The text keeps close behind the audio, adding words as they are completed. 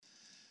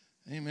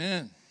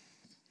Amen.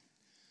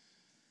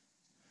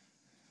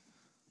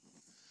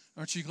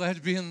 Aren't you glad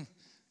to be in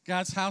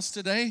God's house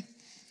today?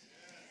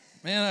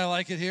 Man, I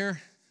like it here.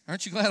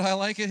 Aren't you glad I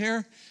like it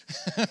here?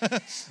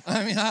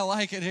 I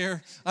like it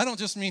here. I don't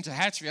just mean to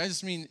Hatchby. I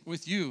just mean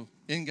with you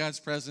in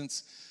God's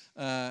presence,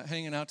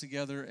 hanging out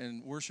together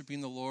and worshiping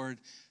the Lord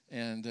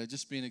and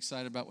just being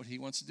excited about what He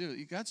wants to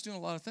do. God's doing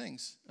a lot of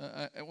things.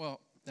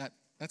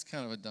 That's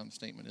kind of a dumb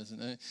statement,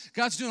 isn't it?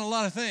 God's doing a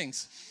lot of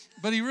things,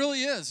 but He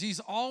really is.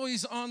 He's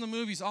always on the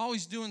move. He's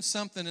always doing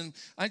something, and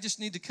I just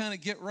need to kind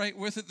of get right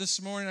with it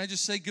this morning. I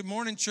just say, good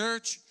morning,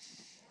 church.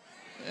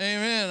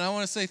 Amen. I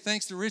want to say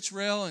thanks to Rich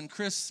Rail and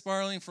Chris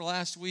Sparling for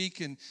last week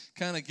and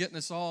kind of getting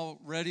us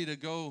all ready to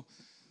go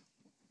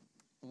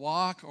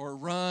walk or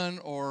run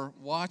or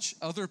watch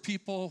other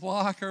people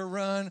walk or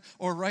run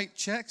or write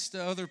checks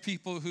to other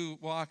people who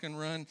walk and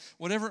run.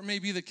 Whatever it may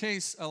be the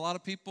case, a lot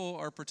of people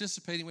are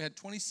participating. We had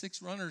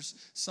 26 runners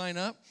sign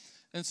up.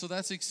 And so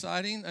that's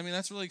exciting.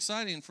 That's really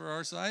exciting for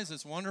our size.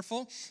 It's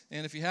wonderful.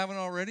 And if you haven't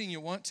already and you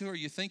want to or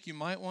you think you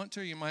might want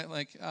to, you might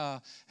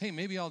hey,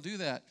 maybe I'll do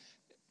that.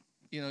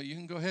 You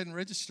can go ahead and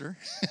register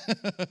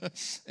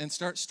and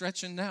start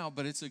stretching now,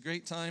 but it's a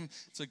great time.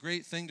 It's a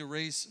great thing to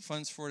raise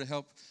funds for to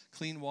help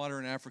clean water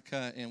in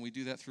Africa, and we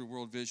do that through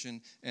World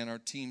Vision and our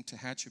team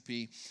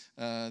Tehachapi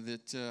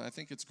I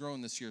think it's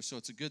grown this year, so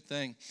it's a good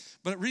thing.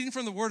 But reading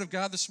from the Word of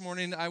God this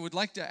morning, I would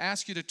like to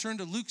ask you to turn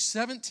to Luke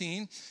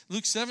 17,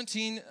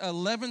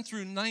 11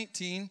 through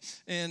 19,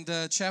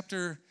 and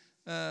chapter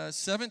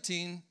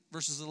 17,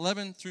 verses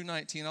 11 through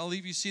 19. I'll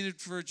leave you seated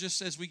for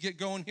just as we get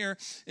going here.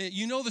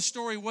 You know the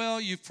story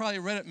well. You've probably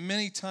read it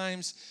many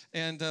times,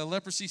 and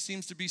leprosy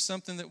seems to be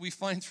something that we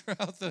find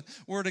throughout the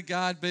Word of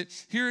God. But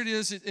here it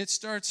is. It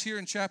starts here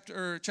in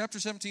chapter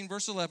 17,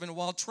 verse 11.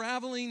 While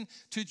traveling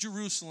to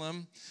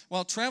Jerusalem,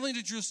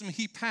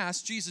 he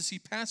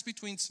passed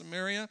between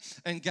Samaria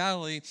and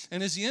Galilee.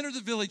 And as he entered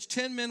the village,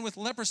 10 men with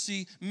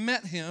leprosy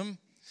met him.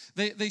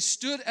 They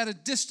stood at a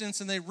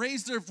distance and they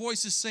raised their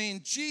voices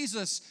saying,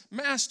 Jesus,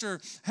 Master,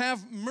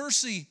 have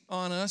mercy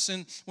on us.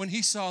 And when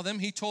he saw them,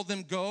 he told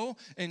them, go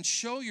and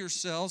show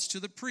yourselves to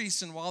the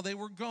priests. And while they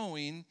were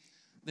going,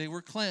 they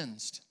were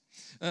cleansed.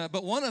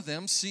 But one of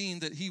them, seeing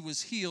that he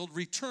was healed,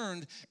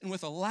 returned and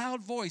with a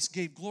loud voice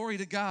gave glory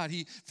to God.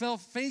 He fell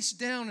face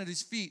down at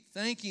his feet,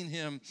 thanking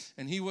him.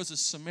 And he was a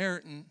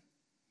Samaritan.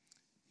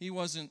 He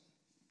wasn't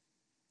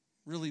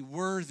really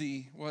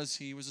worthy, was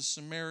he? He was a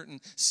Samaritan,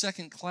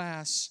 second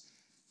class.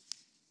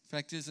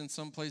 Fact is, in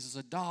some places,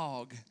 a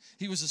dog.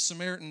 He was a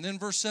Samaritan. Then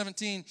verse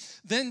 17,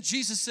 then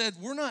Jesus said,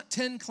 were not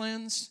 10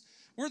 cleansed?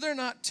 Were there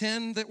not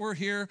 10 that were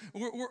here?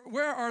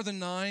 Where are the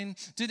 9?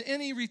 Did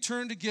any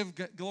return to give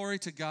glory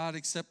to God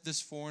except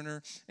this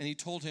foreigner? And he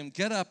told him,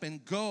 get up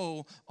and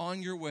go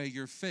on your way.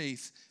 Your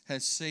faith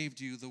has saved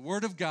you. The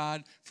word of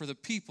God for the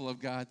people of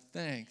God.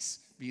 Thanks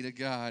be to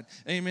God.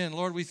 Amen.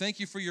 Lord, we thank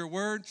you for your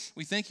word.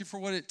 We thank you for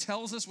what it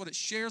tells us, what it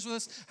shares with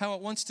us, how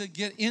it wants to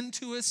get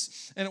into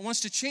us, and it wants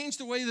to change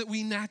the way that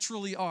we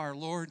naturally are,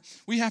 Lord.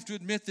 We have to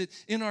admit that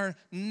in our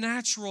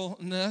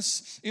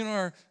naturalness,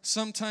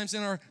 sometimes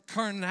in our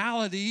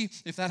carnality,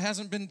 if that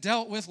hasn't been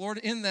dealt with, Lord,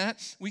 in that,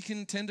 we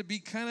can tend to be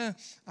kind of,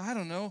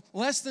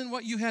 less than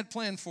what you had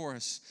planned for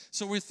us.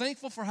 So we're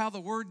thankful for how the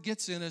word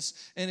gets in us,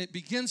 and it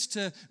begins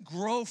to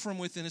grow from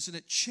within us, and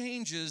it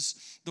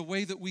changes the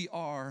way that we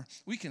are.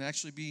 We can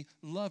actually be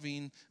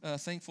loving,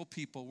 thankful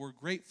people. We're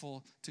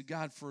grateful to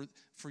God for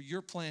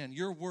your plan,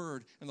 your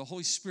word, and the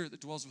Holy Spirit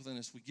that dwells within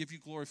us. We give you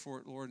glory for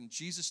it, Lord, in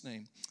Jesus'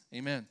 name.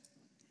 Amen.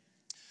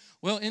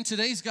 Well, in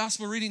today's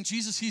gospel reading,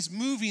 Jesus, he's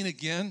moving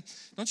again.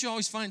 Don't you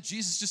always find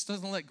Jesus just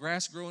doesn't let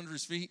grass grow under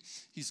his feet?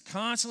 He's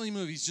constantly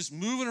moving. He's just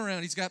moving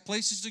around. He's got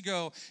places to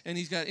go, and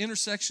he's got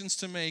intersections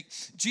to make.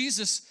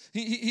 Jesus,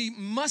 he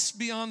must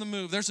be on the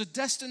move. There's a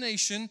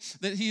destination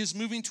that he is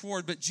moving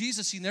toward, but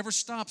Jesus, he never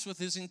stops with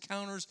his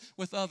encounters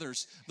with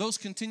others. Those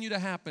continue to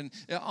happen.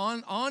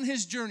 On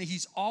his journey,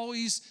 he's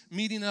always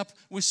meeting up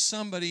with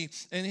somebody,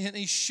 and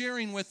he's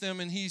sharing with them,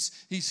 and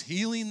he's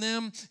healing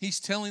them. He's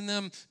telling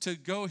them to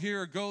go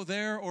here or go there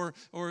or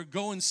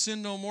go and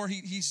sin no more.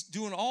 He's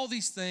doing all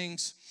these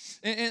things.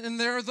 And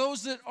there are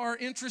those that are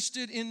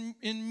interested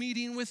in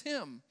meeting with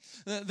him.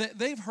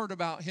 They've heard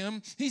about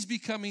him. He's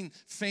becoming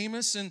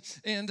famous,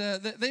 and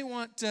they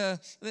want. They're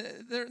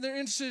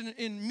interested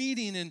in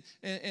meeting,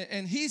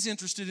 and he's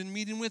interested in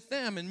meeting with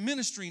them and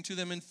ministering to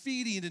them and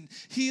feeding and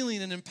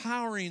healing and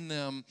empowering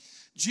them.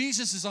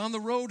 Jesus is on the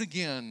road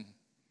again.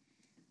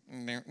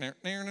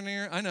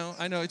 I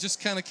know, it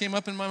just kind of came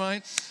up in my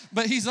mind.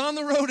 But he's on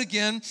the road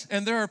again,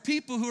 and there are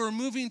people who are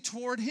moving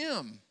toward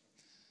him.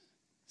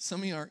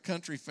 Some of you aren't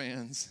country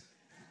fans.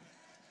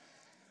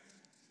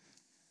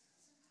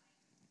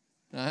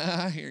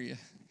 I hear you.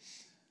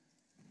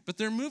 But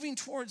they're moving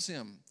towards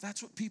him.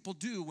 That's what people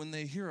do when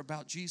they hear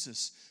about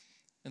Jesus.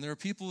 And there are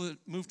people that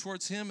move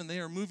towards him, and they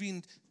are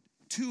moving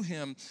to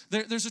him.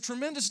 There's a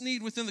tremendous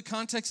need within the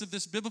context of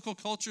this biblical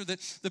culture that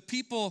the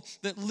people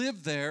that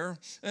live there,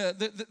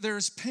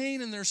 there's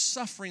pain and there's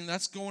suffering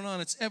that's going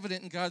on. It's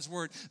evident in God's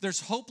word.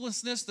 There's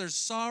hopelessness, there's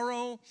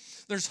sorrow,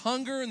 there's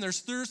hunger and there's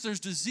thirst, there's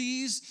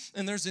disease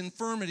and there's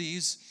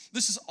infirmities.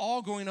 This is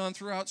all going on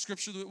throughout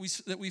Scripture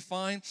that we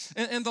find.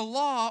 And the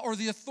law or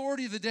the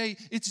authority of the day,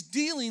 it's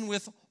dealing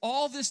with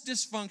all this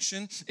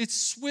dysfunction. It's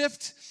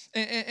swift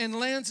and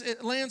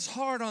it lands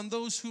hard on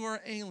those who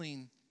are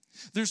ailing.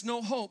 There's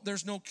no hope.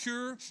 There's no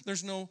cure.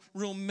 There's no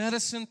real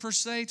medicine per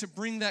se to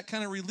bring that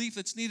kind of relief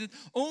that's needed.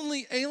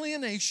 Only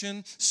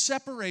alienation,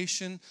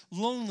 separation,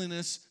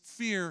 loneliness,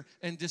 fear,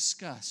 and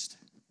disgust.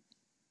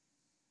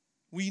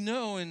 We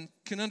know and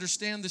can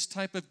understand this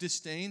type of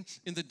disdain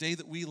in the day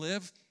that we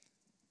live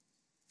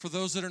for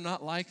those that are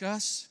not like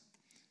us.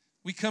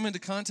 We come into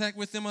contact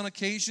with them on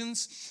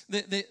occasions.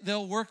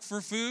 They'll work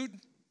for food,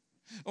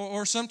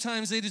 or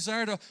sometimes they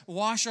desire to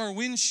wash our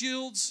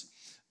windshields,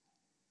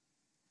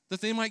 that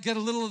they might get a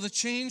little of the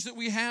change that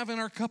we have in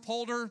our cup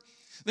holder.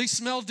 They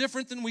smell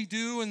different than we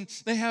do, and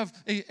they have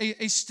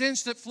a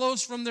stench that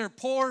flows from their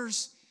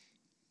pores.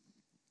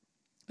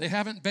 They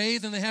haven't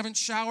bathed and they haven't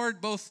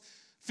showered, both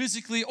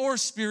physically or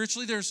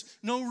spiritually. There's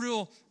no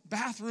real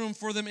bathroom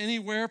for them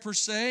anywhere per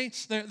se.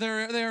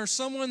 They are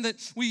someone that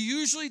we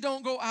usually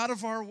don't go out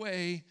of our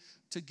way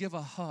to give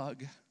a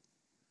hug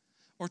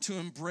or to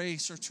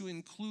embrace or to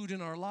include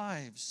in our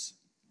lives.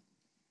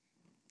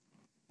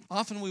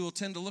 Often we will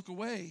tend to look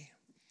away.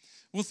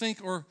 We'll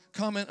think or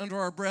comment under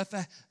our breath,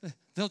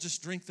 they'll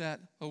just drink that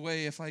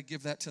away if I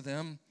give that to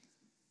them.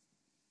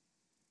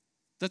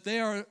 That they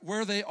are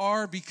where they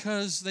are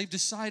because they've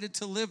decided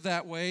to live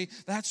that way.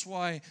 That's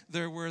why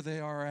they're where they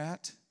are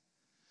at.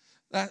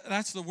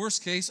 That's the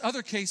worst case.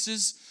 Other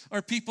cases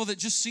are people that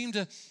just seem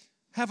to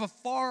have a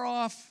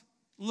far-off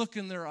look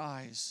in their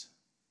eyes.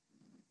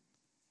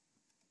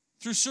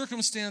 Through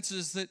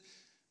circumstances that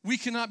we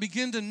cannot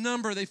begin to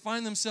number, they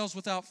find themselves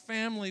without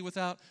family,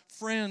 without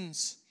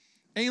friends,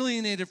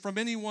 alienated from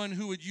anyone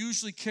who would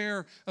usually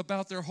care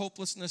about their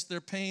hopelessness,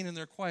 their pain, and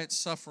their quiet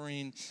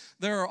suffering.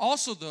 There are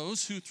also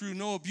those who, through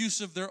no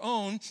abuse of their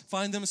own,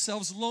 find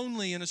themselves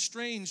lonely and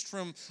estranged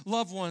from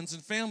loved ones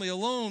and family,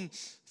 alone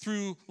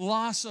through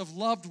loss of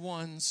loved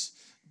ones,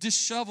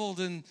 disheveled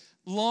and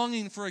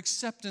longing for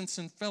acceptance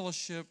and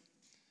fellowship.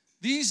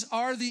 These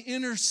are the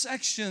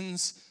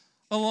intersections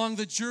along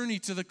the journey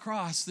to the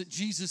cross that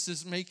Jesus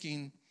is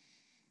making,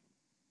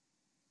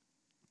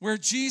 where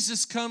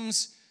Jesus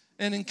comes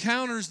and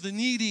encounters the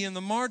needy and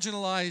the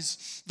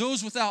marginalized,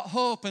 those without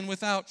hope and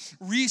without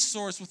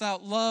resource,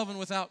 without love and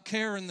without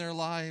care in their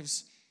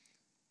lives.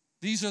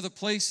 These are the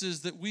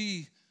places that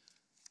we,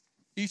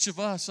 each of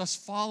us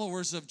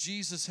followers of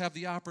Jesus, have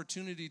the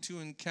opportunity to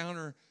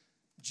encounter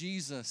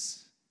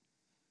Jesus.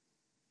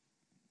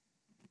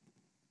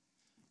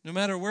 No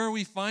matter where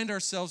we find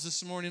ourselves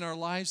this morning, our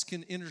lives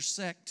can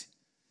intersect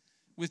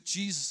with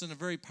Jesus in a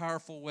very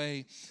powerful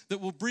way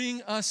that will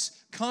bring us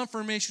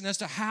confirmation as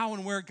to how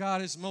and where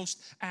God is most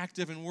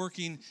active and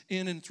working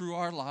in and through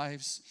our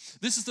lives.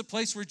 This is the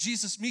place where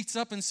Jesus meets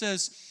up and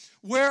says,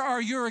 "Where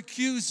are your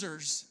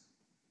accusers?"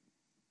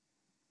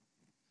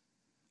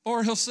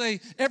 Or he'll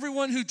say,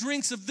 "Everyone who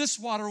drinks of this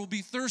water will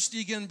be thirsty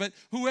again, but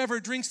whoever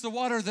drinks the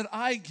water that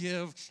I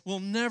give will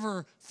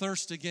never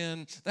thirst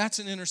again." That's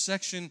an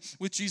intersection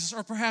with Jesus.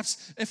 Or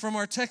perhaps from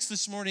our text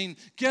this morning,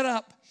 "Get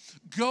up,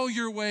 go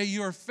your way,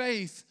 your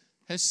faith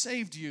has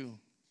saved you."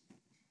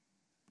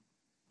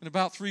 In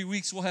about 3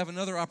 weeks, we'll have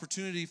another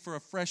opportunity for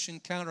a fresh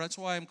encounter. That's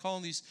why I'm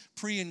calling these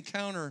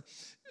pre-encounter,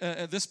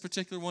 this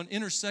particular one,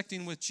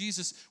 intersecting with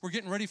Jesus. We're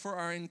getting ready for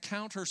our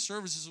encounter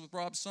services with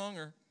Rob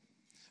Songer.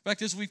 In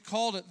fact, as we've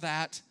called it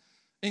that,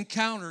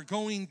 encounter,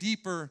 going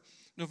deeper,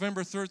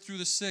 November 3rd through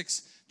the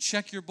 6th.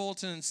 Check your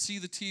bulletin and see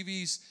the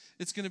TVs.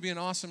 It's going to be an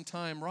awesome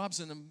time. Rob's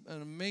an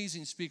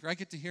amazing speaker. I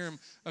get to hear him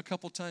a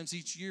couple times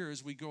each year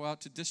as we go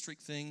out to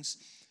district things,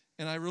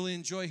 and I really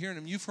enjoy hearing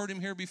him. You've heard him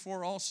here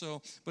before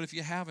also, but if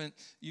you haven't,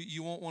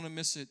 you won't want to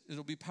miss it.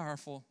 It'll be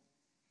powerful.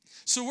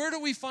 So where do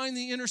we find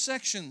the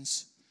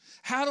intersections?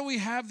 How do we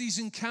have these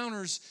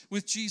encounters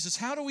with Jesus?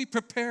 How do we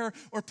prepare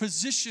or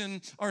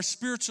position our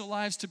spiritual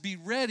lives to be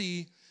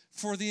ready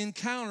for the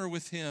encounter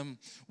with him?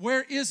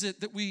 Where is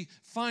it that we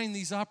find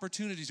these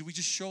opportunities? Do we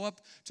just show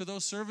up to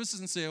those services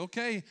and say,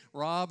 "Okay,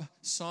 Rob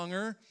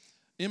Songer,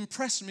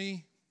 impress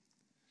me"?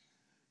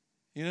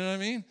 You know what I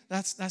mean?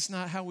 That's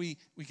not how we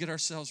get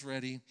ourselves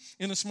ready.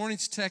 In this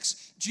morning's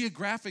text,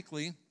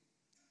 geographically,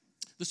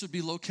 this would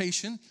be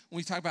location. When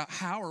we talk about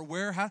how or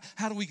where,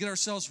 how do we get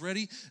ourselves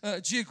ready?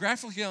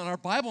 Geographically on our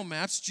Bible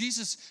maps,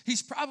 Jesus,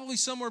 he's probably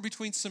somewhere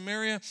between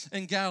Samaria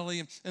and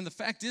Galilee. And the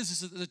fact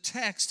is that the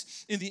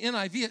text in the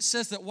NIV, it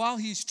says that while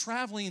he's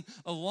traveling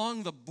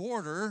along the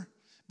border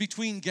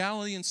between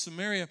Galilee and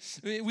Samaria,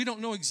 we don't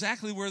know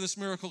exactly where this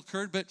miracle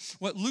occurred, but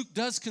what Luke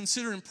does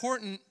consider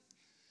important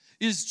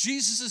is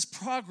Jesus'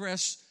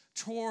 progress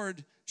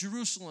toward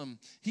Jerusalem.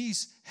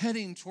 He's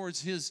heading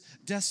towards his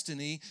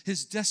destiny,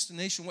 his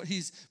destination, what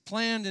he's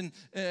planned and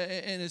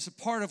is a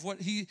part of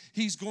what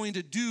he's going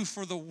to do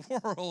for the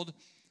world.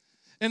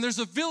 And there's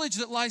a village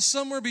that lies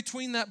somewhere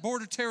between that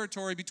border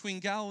territory between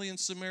Galilee and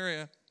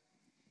Samaria.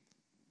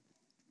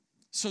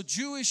 So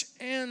Jewish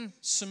and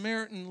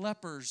Samaritan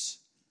lepers,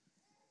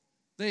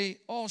 they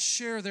all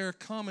share their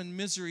common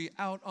misery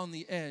out on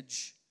the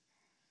edge,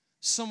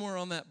 somewhere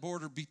on that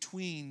border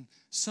between,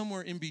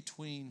 somewhere in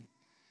between.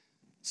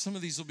 Some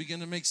of these will begin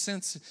to make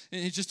sense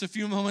in just a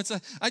few moments.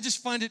 I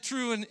just find it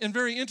true and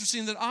very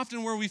interesting that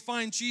often where we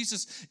find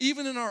Jesus,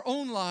 even in our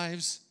own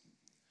lives,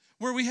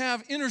 where we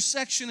have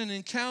intersection and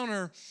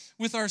encounter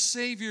with our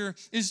Savior,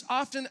 is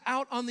often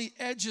out on the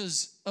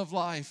edges of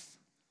life,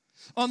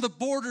 on the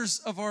borders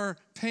of our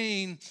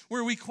pain,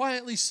 where we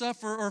quietly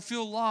suffer or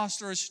feel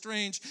lost or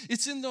estranged.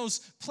 It's in those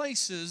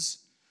places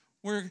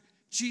where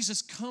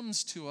Jesus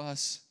comes to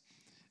us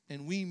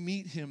and we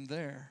meet him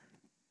there.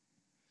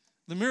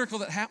 The miracle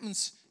that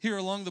happens here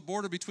along the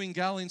border between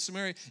Galilee and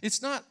Samaria,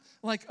 it's not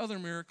like other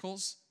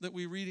miracles that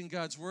we read in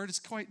God's Word. It's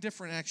quite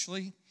different,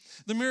 actually.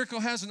 The miracle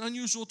has an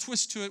unusual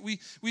twist to it.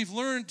 We've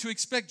learned to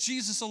expect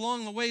Jesus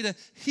along the way to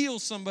heal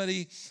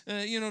somebody,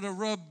 to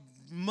rub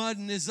mud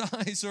in his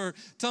eyes or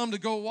tell him to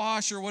go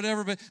wash or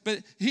whatever. But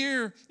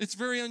here, it's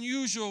very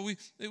unusual.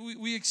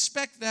 We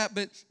expect that,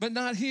 but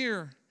not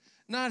here.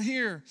 Not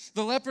here.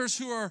 The lepers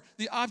who are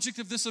the object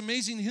of this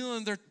amazing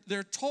healing,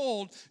 they're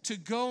told to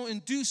go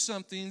and do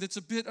something that's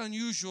a bit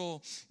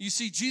unusual. You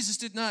see, Jesus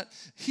did not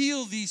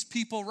heal these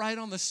people right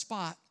on the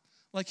spot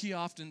like he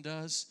often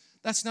does.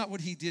 That's not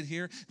what he did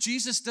here.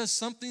 Jesus does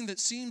something that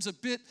seems a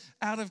bit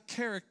out of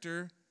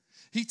character.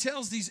 He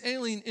tells these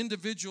alien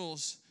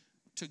individuals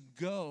to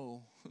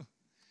go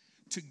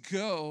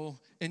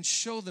and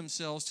show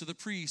themselves to the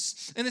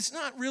priests. And it's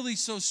not really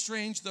so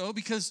strange, though,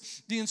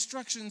 because the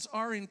instructions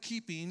are in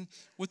keeping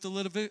with the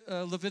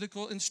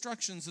Levitical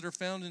instructions that are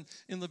found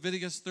in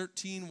Leviticus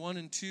 13, 1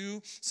 and 2.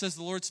 It says,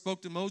 the Lord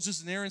spoke to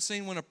Moses and Aaron,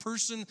 saying, when a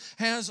person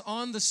has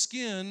on the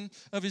skin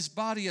of his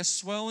body a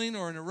swelling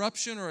or an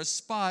eruption or a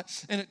spot,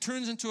 and it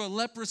turns into a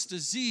leprous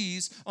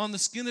disease on the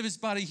skin of his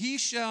body, he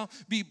shall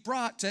be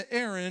brought to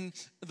Aaron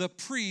the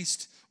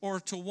priest, or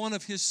to one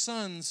of his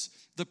sons,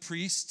 the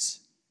priests.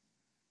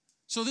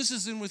 So this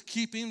is in with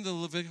keeping the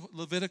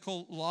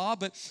Levitical law.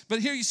 But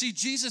here you see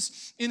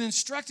Jesus, in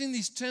instructing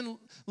these 10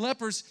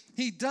 lepers,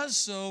 he does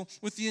so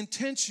with the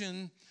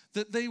intention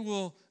that they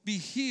will be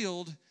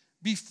healed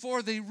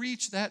before they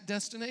reach that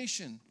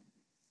destination.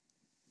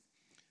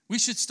 We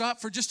should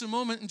stop for just a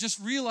moment and just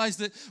realize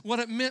that what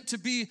it meant to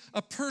be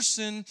a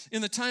person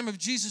in the time of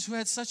Jesus who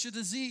had such a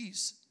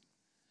disease.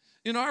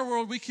 In our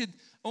world, we could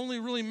only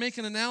really make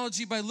an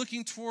analogy by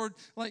looking toward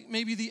like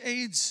maybe the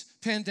AIDS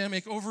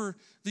pandemic. Over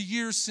the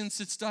years since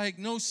its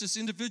diagnosis,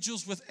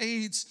 individuals with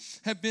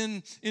AIDS have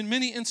been in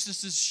many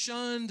instances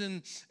shunned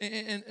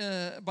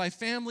and by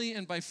family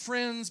and by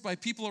friends, by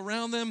people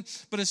around them.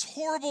 But as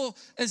horrible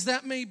as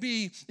that may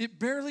be, it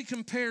barely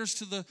compares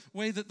to the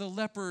way that the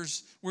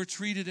lepers were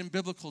treated in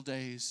biblical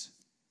days.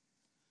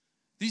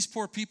 These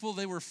poor people,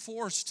 they were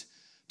forced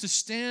to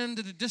stand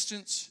at a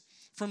distance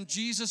from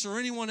Jesus or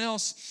anyone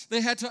else.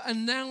 They had to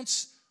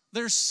announce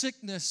their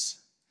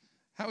sickness.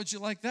 How would you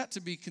like that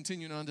to be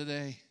continuing on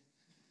today?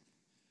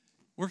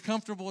 We're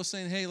comfortable with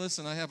saying, hey,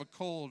 listen, I have a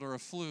cold or a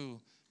flu,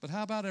 but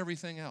how about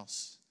everything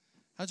else?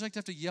 How'd you like to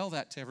have to yell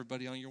that to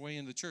everybody on your way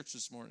into church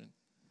this morning?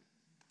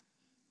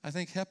 I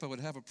think HEPA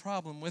would have a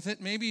problem with it,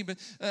 maybe, but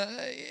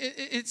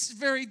it's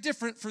very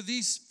different for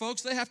these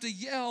folks. They have to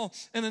yell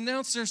and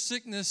announce their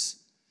sickness,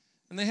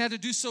 and they had to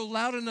do so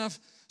loud enough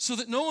so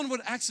that no one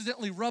would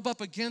accidentally rub up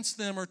against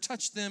them or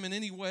touch them in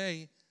any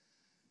way.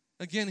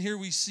 Again, here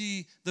we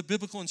see the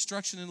biblical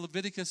instruction in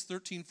Leviticus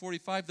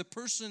 13:45. The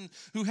person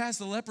who has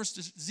the leprous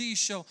disease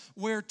shall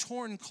wear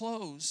torn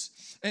clothes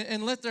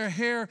and let their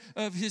hair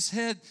of his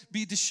head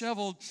be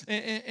disheveled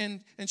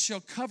and shall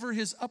cover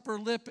his upper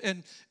lip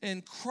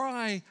and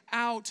cry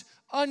out,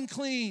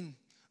 unclean,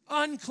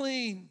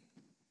 unclean.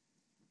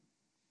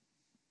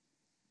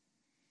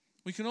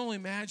 We can only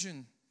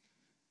imagine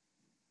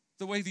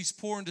the way these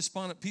poor and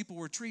despondent people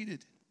were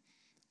treated.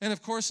 And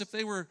of course, if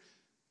they were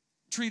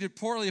treated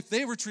poorly,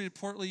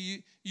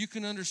 you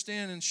can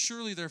understand, and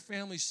surely their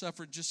families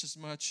suffered just as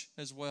much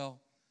as well.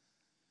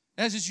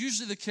 As is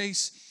usually the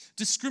case,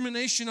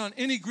 discrimination on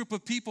any group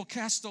of people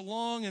casts a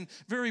long and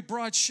very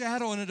broad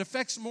shadow, and it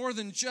affects more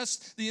than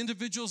just the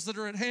individuals that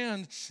are at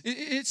hand.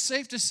 It's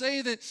safe to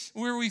say that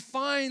where we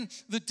find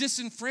the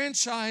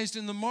disenfranchised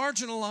and the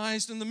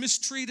marginalized and the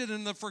mistreated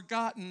and the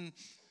forgotten,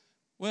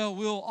 well,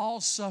 we'll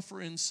all suffer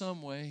in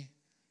some way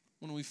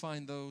when we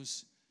find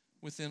those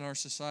within our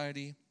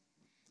society.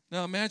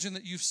 Now imagine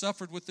that you've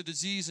suffered with the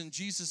disease, and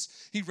Jesus,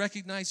 he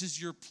recognizes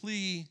your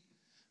plea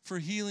for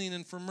healing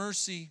and for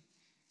mercy.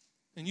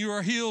 And you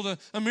are healed.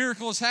 A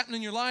miracle has happened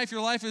in your life.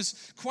 Your life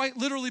has quite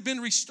literally been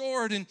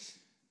restored. And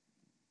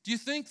do you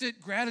think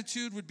that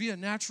gratitude would be a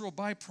natural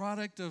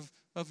byproduct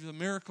of the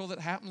miracle that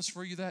happens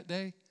for you that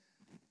day?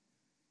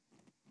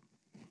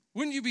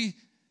 Wouldn't you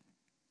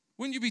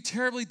be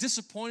terribly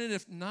disappointed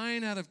if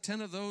 9 out of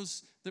 10 of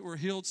those that were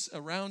healed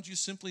around you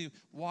simply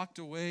walked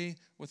away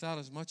without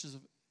as much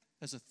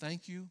as a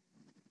thank you?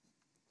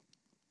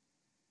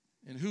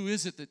 And who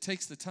is it that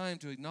takes the time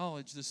to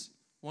acknowledge this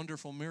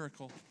wonderful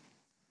miracle?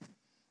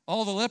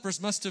 All the lepers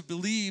must have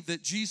believed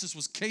that Jesus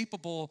was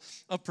capable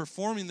of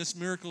performing this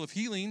miracle of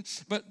healing,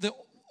 but the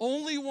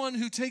only one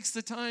who takes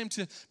the time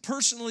to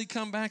personally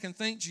come back and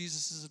thank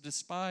Jesus is a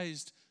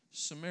despised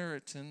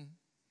Samaritan.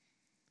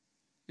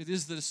 It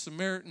is the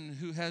Samaritan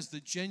who has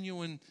the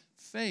genuine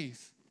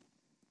faith.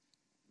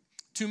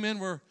 Two men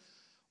were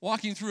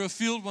walking through a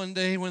field one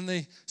day when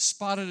they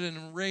spotted an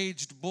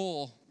enraged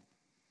bull.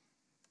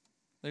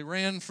 They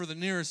ran for the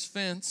nearest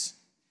fence.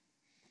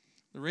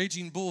 The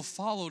raging bull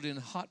followed in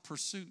hot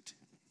pursuit.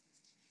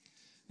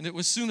 And it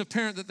was soon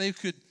apparent that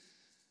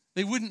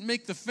they wouldn't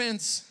make the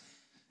fence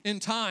in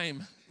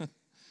time.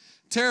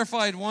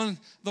 Terrified,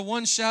 the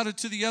one shouted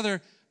to the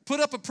other, "Put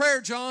up a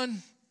prayer,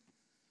 John.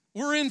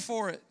 We're in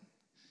for it."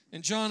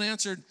 And John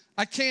answered,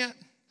 "I can't.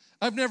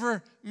 I've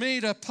never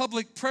made a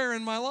public prayer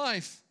in my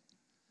life."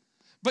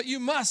 "But you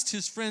must,"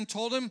 his friend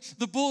told him.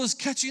 "The bull is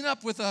catching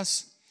up with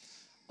us."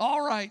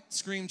 "All right,"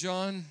 screamed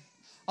John.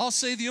 "I'll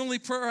say the only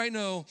prayer I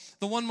know,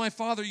 the one my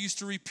father used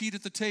to repeat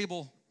at the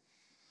table.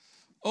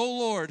 Oh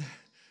Lord,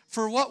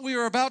 for what we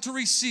are about to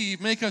receive,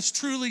 make us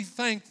truly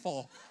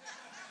thankful."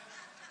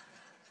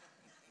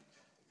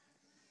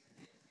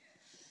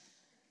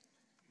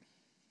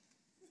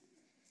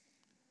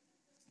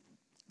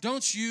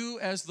 Don't you,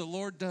 as the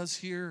Lord does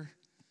here,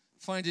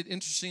 find it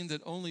interesting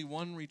that only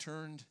one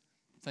returned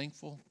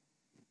thankful?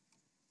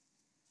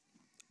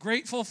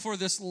 Grateful for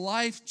this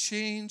life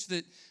change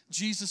that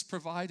Jesus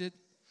provided.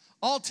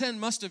 All 10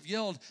 must have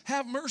yelled,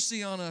 "Have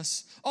mercy on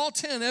us." All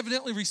 10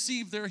 evidently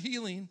received their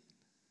healing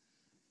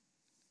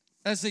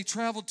as they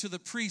traveled to the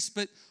priest,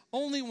 but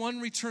only one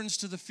returns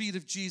to the feet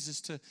of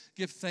Jesus to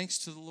give thanks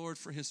to the Lord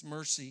for his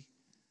mercy.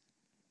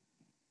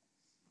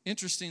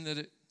 Interesting that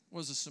it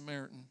was a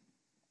Samaritan.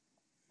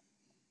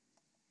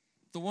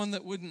 The one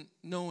that wouldn't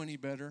know any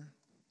better,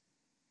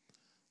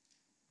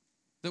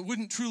 that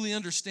wouldn't truly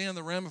understand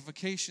the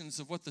ramifications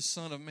of what the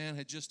Son of Man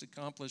had just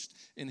accomplished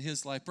in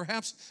his life.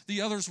 Perhaps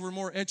the others were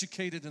more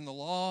educated in the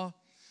law,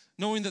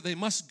 knowing that they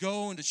must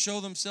go and to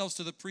show themselves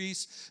to the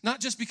priests, not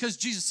just because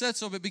Jesus said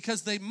so, but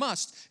because they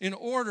must, in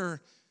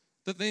order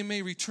that they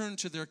may return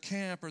to their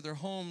camp or their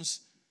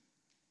homes,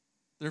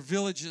 their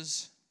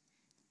villages.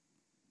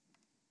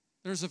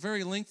 There's a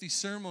very lengthy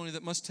ceremony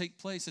that must take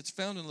place. It's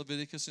found in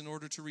Leviticus in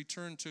order to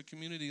return to a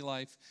community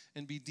life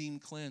and be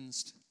deemed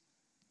cleansed.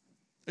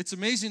 It's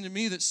amazing to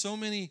me that so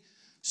many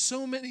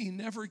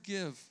never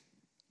give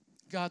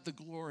God the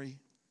glory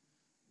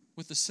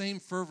with the same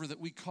fervor that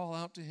we call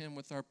out to him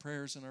with our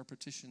prayers and our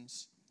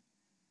petitions.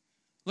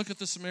 Look at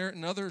the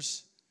Samaritan.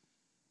 Others,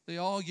 they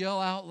all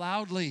yell out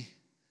loudly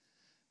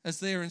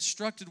as they are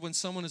instructed when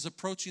someone is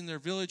approaching their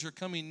village or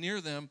coming near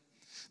them.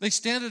 They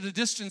stand at a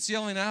distance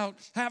yelling out,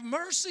 "Have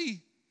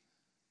mercy."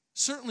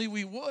 Certainly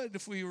we would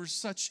if we were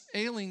such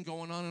ailing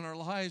going on in our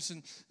lives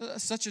and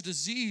such a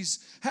disease.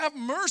 "Have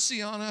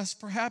mercy on us,"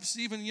 perhaps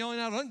even yelling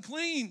out,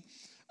 "Unclean,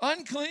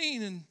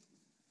 unclean."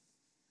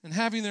 And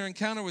having their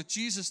encounter with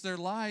Jesus, their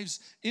lives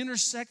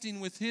intersecting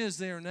with his,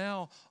 they are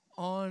now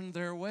on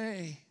their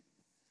way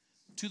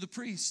to the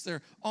priest.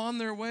 They're on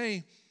their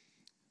way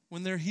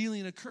when their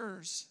healing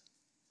occurs.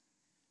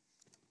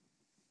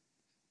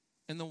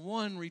 And the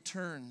one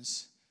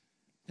returns,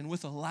 and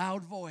with a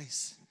loud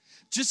voice,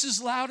 just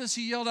as loud as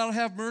he yelled out,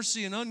 "Have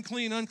mercy," and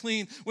 "Unclean,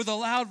 unclean," with a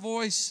loud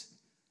voice,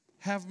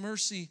 "Have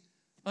mercy,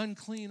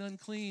 unclean,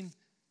 unclean."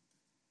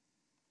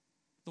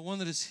 The one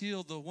that is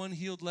healed, the one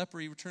healed leper,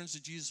 he returns to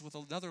Jesus with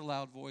another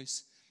loud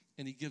voice,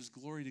 and he gives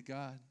glory to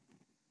God.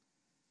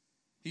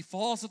 He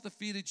falls at the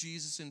feet of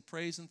Jesus in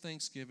praise and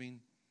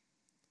thanksgiving.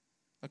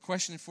 A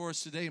question for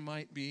us today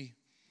might be,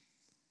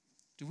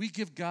 do we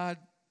give God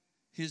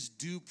his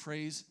due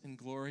praise and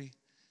glory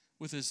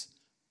with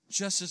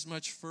just as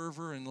much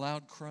fervor and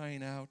loud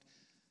crying out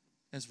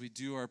as we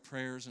do our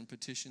prayers and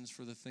petitions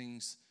for the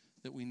things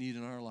that we need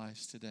in our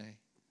lives today?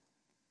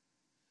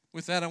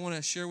 With that, I want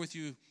to share with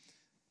you,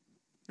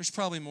 there's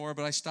probably more,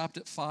 but I stopped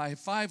at 5.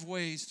 5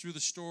 ways through the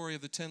story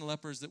of the 10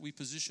 lepers that we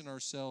position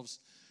ourselves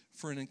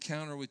for an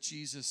encounter with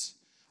Jesus,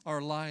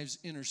 our lives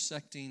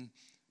intersecting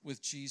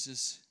with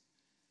Jesus.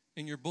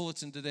 In your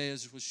bulletin today,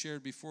 as was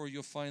shared before,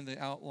 you'll find the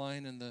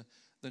outline and the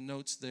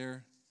notes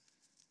there.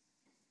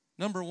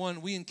 Number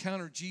 1, we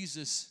encounter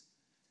Jesus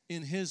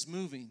in his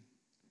moving.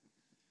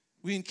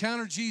 We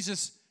encounter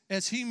Jesus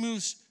as he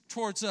moves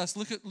towards us.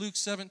 Look at Luke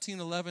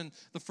 17:11,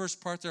 the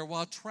first part there,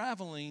 while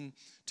traveling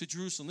to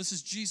Jerusalem. This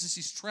is Jesus.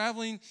 He's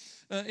traveling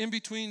in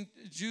between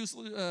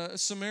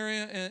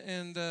Samaria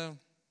and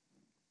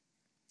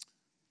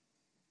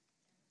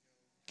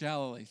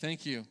Galilee.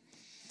 Thank you.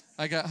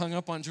 I got hung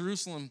up on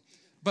Jerusalem.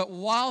 But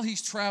while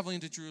he's traveling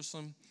to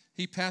Jerusalem,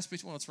 he passed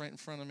between, well, it's right in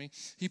front of me.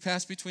 He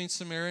passed between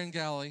Samaria and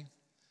Galilee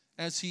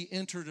as he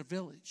entered a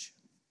village.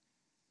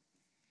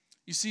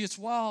 You see, it's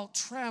while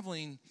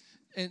traveling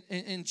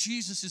and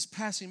Jesus is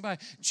passing by.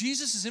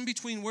 Jesus is in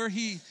between where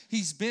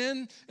he's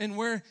been and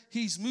where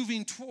he's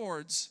moving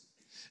towards.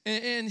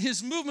 And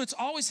his movements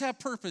always have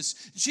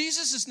purpose.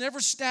 Jesus is never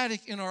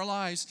static in our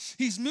lives.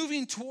 He's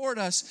moving toward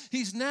us.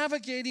 He's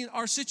navigating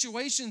our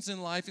situations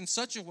in life in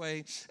such a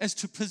way as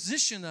to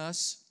position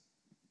us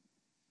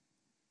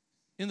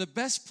in the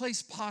best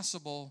place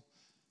possible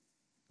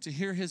to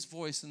hear his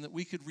voice and that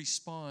we could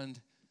respond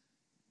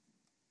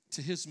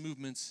to his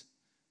movements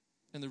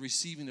and the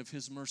receiving of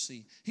his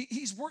mercy.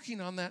 He's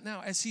working on that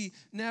now as he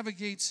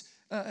navigates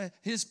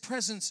his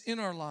presence in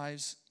our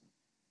lives.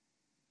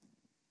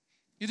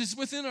 It is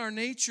within our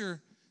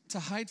nature to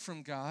hide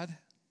from God,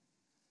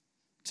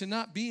 to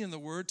not be in the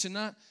Word, to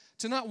not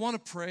want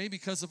to pray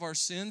because of our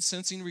sin,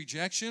 sensing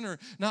rejection, or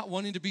not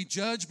wanting to be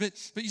judged. But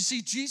you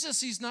see, Jesus,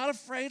 he's not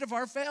afraid of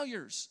our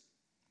failures.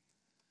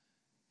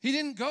 He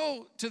didn't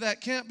go to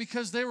that camp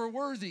because they were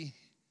worthy.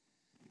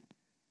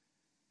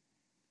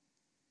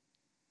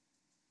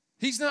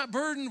 He's not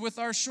burdened with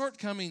our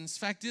shortcomings.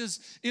 Fact is,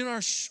 in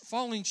our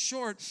falling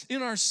short,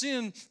 in our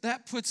sin,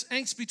 that puts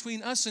angst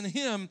between us and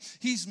him.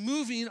 He's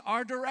moving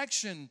our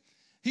direction.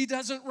 He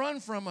doesn't run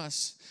from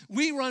us.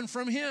 We run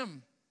from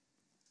him.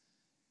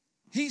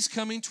 He's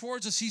coming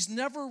towards us. He's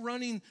never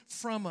running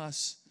from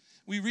us.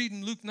 We read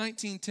in Luke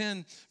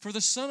 19:10, "For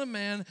the Son of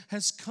Man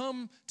has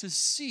come to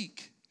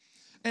seek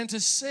and to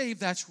save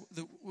that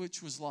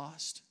which was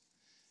lost."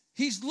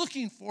 He's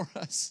looking for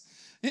us.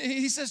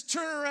 He says,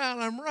 turn around,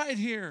 I'm right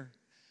here.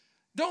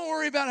 Don't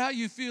worry about how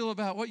you feel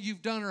about what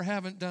you've done or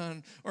haven't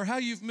done or how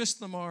you've missed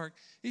the mark.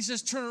 He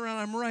says, turn around,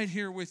 I'm right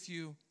here with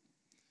you.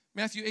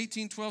 Matthew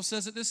 18:12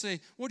 says it this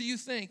way, what do you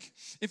think?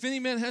 If any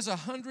man has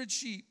 100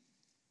 sheep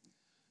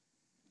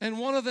and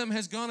one of them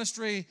has gone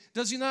astray,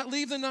 does he not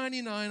leave the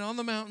 99 on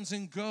the mountains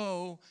and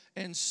go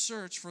and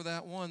search for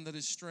that one that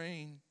is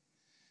straying?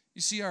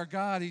 You see, our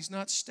God, he's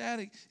not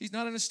static. He's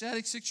not in a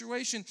static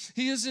situation.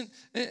 He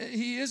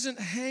isn't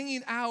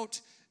hanging out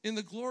in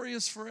the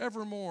glorious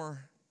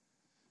forevermore,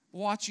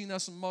 watching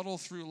us muddle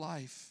through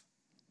life.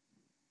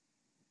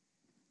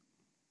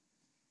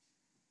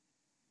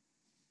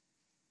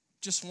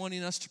 Just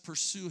wanting us to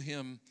pursue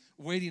him,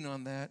 waiting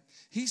on that.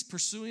 He's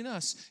pursuing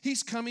us.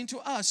 He's coming to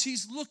us.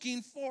 He's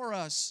looking for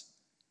us.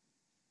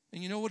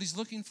 And you know what he's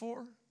looking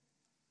for?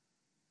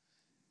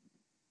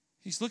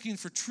 He's looking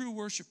for true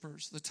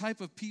worshipers, the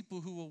type of people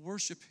who will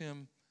worship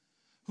him,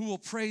 who will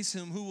praise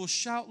him, who will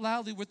shout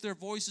loudly with their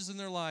voices and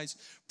their lives.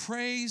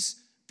 Praise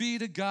be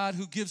to God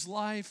who gives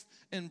life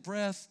and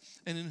breath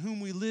and in whom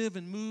we live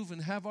and move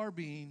and have our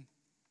being.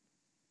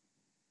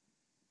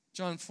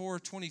 John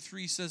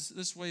 4:23 says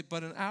this way,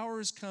 but an hour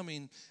is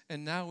coming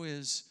and now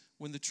is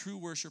when the true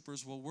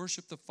worshipers will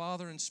worship the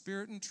Father in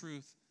spirit and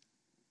truth.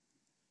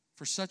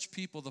 For such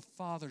people the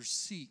Father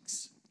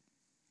seeks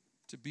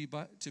to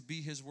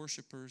be his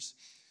worshipers.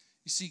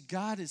 You see,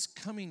 God is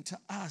coming to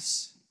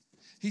us.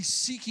 He's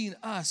seeking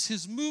us.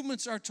 His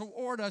movements are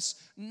toward us,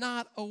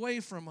 not away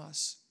from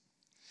us.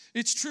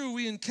 It's true,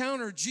 we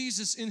encounter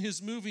Jesus in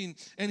his moving,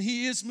 and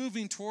he is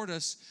moving toward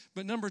us.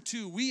 But number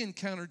two, we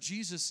encounter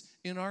Jesus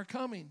in our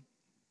coming.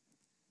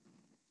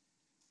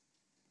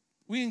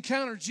 We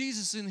encounter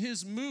Jesus in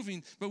his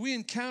moving, but we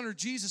encounter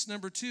Jesus,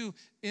 number two,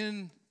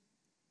 in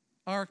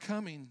our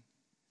coming.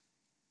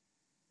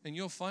 And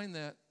you'll find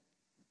that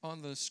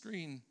on the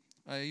screen.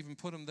 I even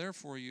put them there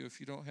for you if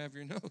you don't have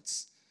your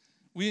notes.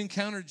 We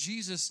encounter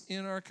Jesus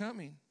in our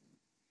coming.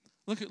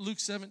 Look at Luke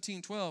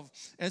 17:12.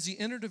 As he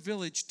entered a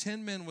village,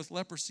 10 men with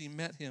leprosy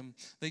met him.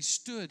 They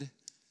stood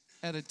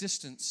at a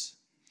distance.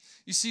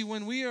 You see,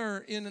 when we are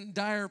in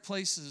dire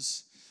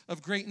places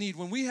of great need,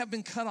 when we have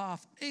been cut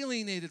off,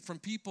 alienated from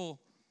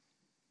people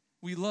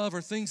we love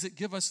or things that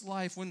give us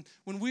life, when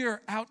we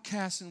are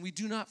outcast and we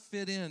do not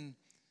fit in,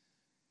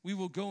 we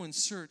will go in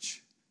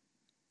search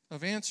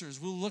of answers.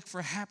 We'll look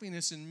for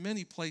happiness in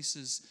many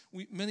places.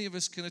 Many of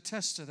us can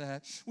attest to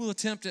that. We'll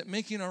attempt at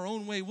making our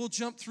own way. We'll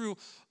jump through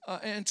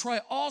and try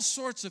all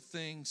sorts of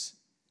things.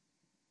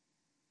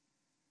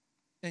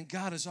 And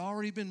God has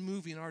already been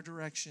moving our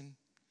direction,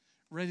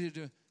 ready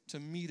to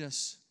meet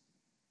us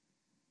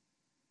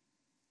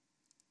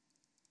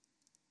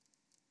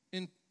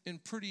in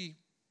pretty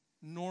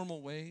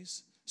normal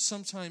ways,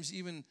 sometimes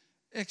even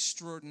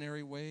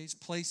extraordinary ways,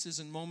 places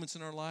and moments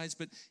in our lives.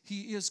 But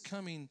he is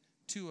coming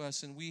to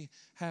us, and we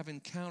have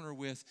encounter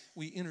with,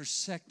 we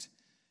intersect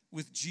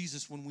with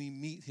Jesus when we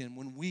meet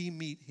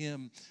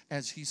him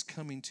as he's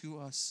coming to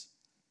us.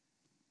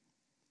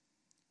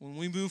 When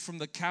we move from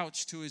the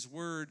couch to his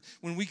word,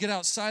 when we get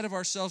outside of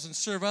ourselves and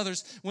serve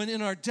others, when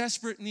in our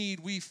desperate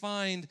need we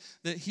find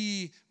that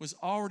he was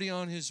already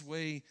on his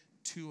way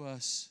to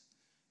us,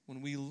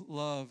 when we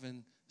love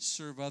and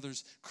serve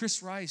others.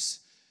 Chris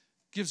Rice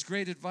gives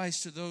great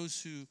advice to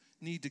those who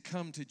need to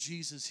come to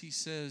Jesus. He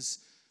says,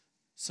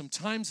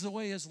 sometimes the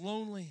way is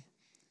lonely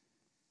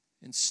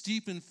and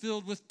steep and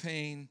filled with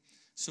pain.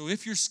 So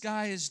if your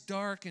sky is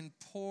dark and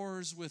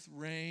pours with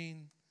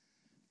rain,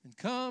 then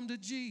come to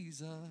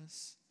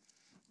Jesus.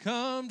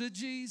 Come to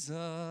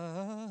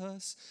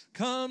Jesus.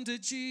 Come to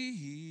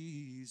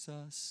Jesus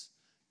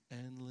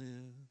and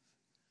live.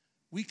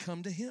 We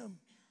come to him.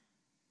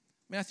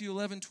 Matthew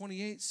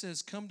 11:28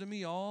 says, come to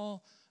me,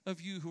 all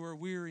of you who are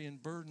weary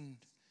and burdened,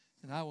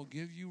 and I will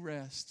give you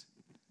rest.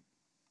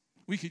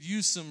 We could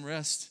use some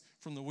rest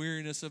from the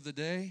weariness of the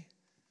day,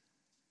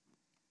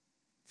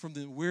 from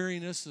the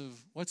weariness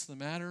of what's the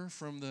matter,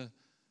 from the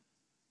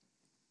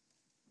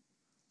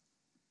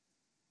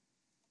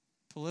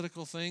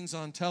political things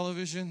on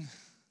television,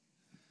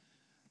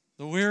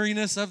 the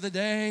weariness of the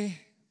day.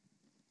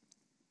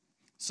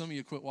 Some of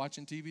you quit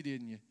watching TV,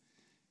 didn't you?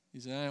 You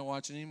said, I ain't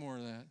watching any more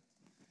of that.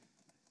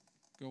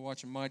 Go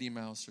watch a Mighty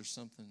Mouse or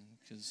something,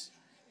 because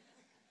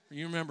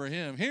you remember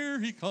him. Here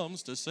he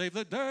comes to save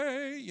the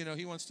day. You know,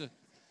 he wants to.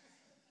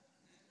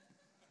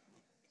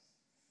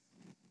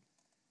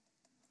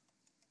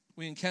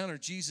 We encounter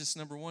Jesus,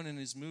 number one, in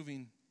his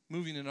moving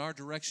in our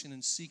direction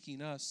and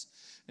seeking us.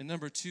 And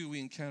number two, we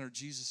encounter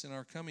Jesus in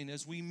our coming.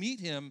 As we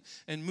meet him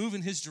and move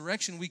in his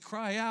direction, we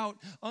cry out,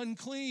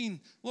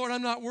 unclean. Lord,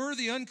 I'm not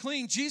worthy,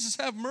 unclean. Jesus,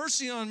 have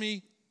mercy on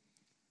me.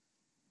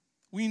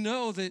 We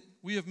know that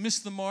we have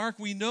missed the mark.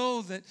 We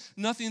know that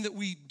nothing that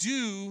we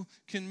do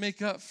can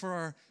make up for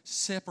our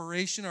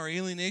separation, our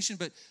alienation.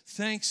 But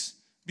thanks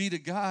be to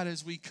God,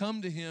 as we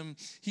come to him,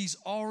 he's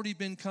already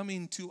been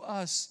coming to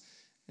us,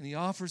 and he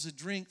offers a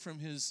drink from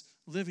his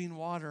living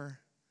water.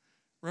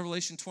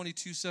 Revelation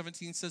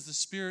 22:17 says, the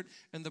Spirit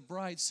and the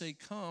bride say,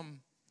 come.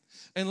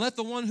 And let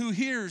the one who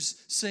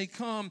hears say,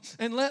 come.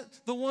 And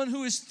let the one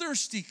who is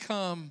thirsty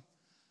come.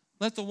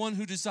 Let the one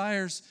who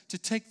desires to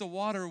take the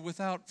water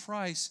without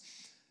price.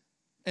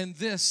 And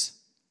this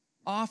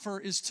offer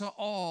is to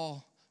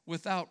all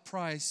without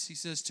price. He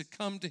says to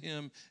come to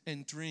him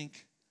and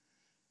drink.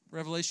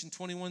 Revelation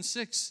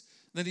 21:6.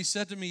 Then he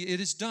said to me, it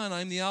is done.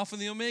 I am the Alpha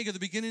and the Omega, the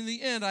beginning and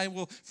the end. I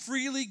will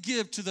freely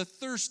give to the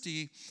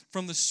thirsty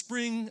from the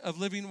spring of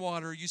living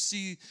water. You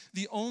see,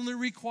 the only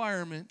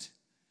requirement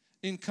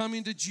in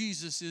coming to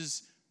Jesus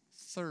is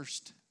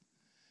thirst.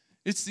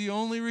 It's the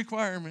only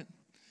requirement.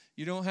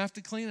 You don't have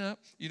to clean up.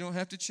 You don't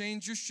have to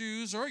change your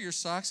shoes or your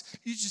socks.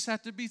 You just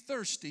have to be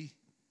thirsty.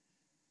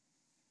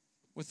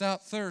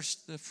 Without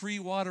thirst, the free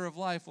water of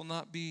life will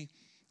not be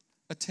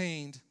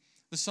attained.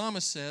 The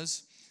psalmist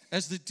says,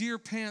 as the deer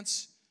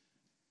pants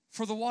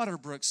for the water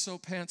brooks, so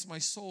pants my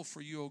soul for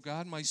you, O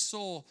God. My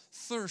soul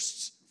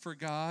thirsts for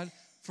God,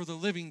 for the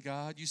living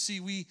God. You see,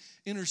 we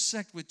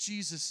intersect with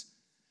Jesus.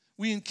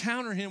 We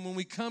encounter him when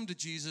we come to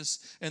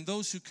Jesus, and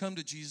those who come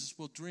to Jesus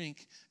will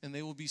drink, and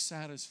they will be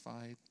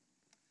satisfied.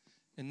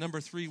 And number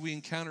three, we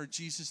encounter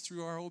Jesus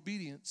through our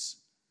obedience.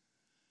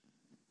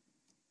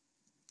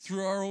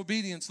 Through our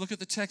obedience. Look at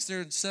the text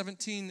there in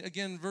 17,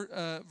 again,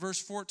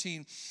 verse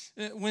 14.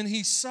 When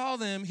he saw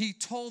them, he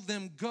told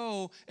them,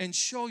 go and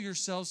show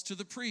yourselves to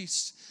the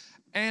priests.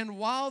 And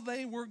while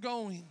they were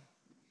going,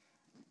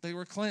 they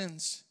were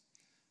cleansed.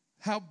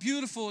 How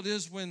beautiful it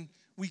is when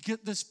we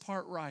get this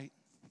part right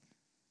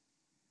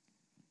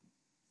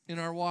in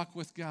our walk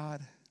with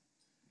God.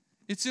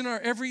 It's in our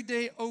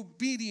everyday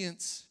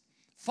obedience,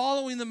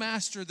 following the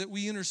Master, that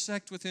we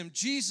intersect with him.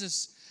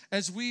 Jesus,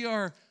 as we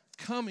are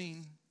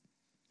coming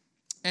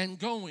and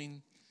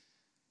going,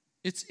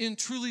 it's in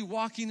truly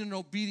walking in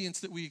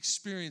obedience that we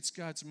experience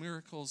God's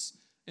miracles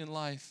in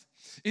life.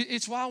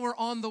 It's while we're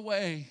on the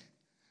way.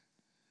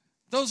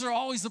 Those are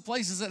always the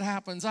places that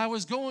happens. I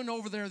was going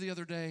over there the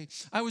other day.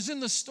 I was in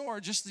the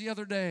store just the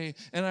other day,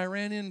 and I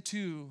ran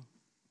into.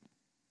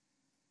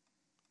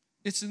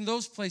 It's in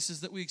those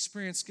places that we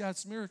experience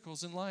God's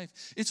miracles in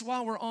life. It's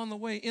while we're on the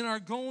way, in our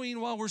going,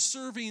 while we're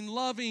serving,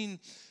 loving,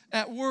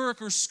 at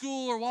work or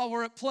school, or while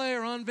we're at play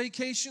or on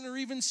vacation or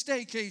even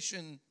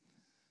staycation,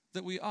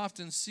 that we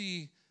often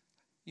see.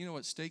 You know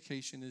what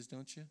staycation is,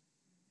 don't you?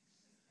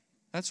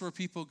 That's where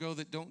people go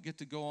that don't get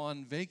to go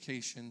on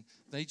vacation.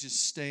 They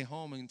just stay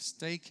home and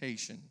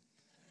staycation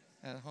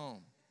at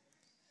home.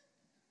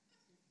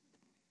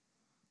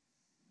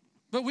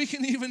 But we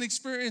can even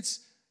experience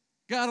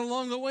God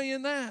along the way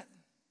in that,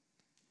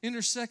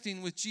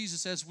 intersecting with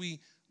Jesus as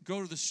we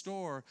go to the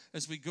store,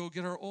 as we go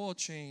get our oil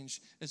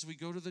change, as we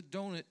go to the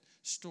donut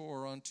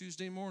store on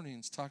Tuesday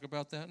mornings. Talk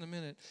about that in a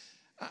minute.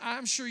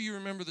 I'm sure you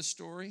remember the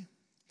story.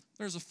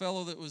 There's a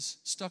fellow that was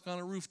stuck on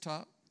a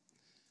rooftop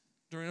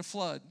during a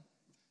flood.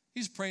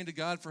 He's praying to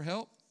God for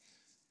help.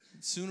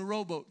 Soon a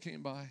rowboat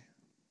came by.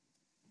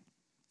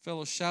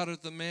 Fellow shouted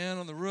at the man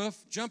on the roof,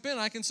 jump in,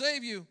 I can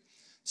save you.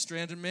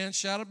 Stranded man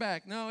shouted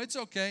back, no, it's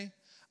okay.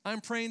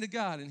 I'm praying to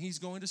God and he's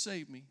going to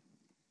save me.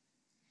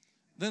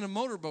 Then a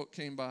motorboat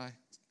came by.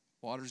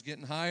 Water's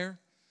getting higher.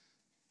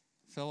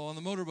 Fellow on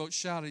the motorboat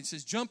shouted. He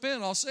says, jump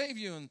in, I'll save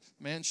you. And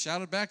the man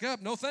shouted back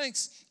up, no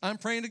thanks. I'm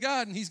praying to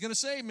God and he's going to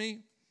save me.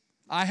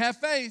 I have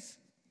faith.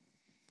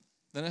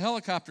 Then a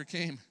helicopter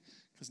came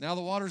because now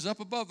the water's up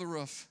above the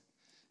roof.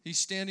 He's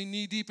standing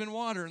knee deep in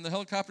water, and the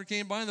helicopter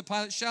came by and the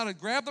pilot shouted,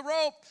 grab the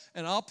rope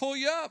and I'll pull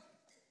you up.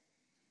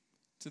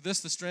 To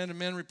this, the stranded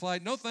man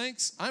replied, no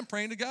thanks. I'm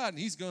praying to God and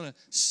he's going to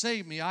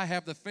save me. I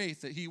have the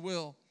faith that he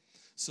will.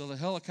 So the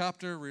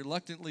helicopter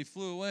reluctantly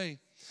flew away.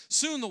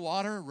 Soon the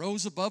water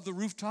rose above the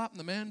rooftop and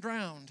the man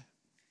drowned.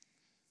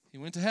 He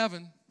went to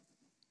heaven.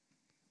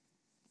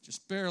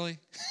 Just barely.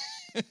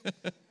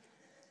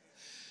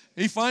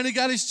 He finally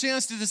got his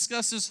chance to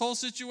discuss this whole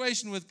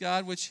situation with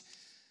God, which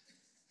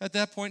at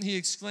that point he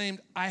exclaimed,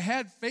 I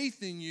had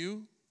faith in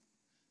you,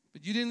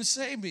 but you didn't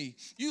save me.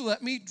 You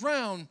let me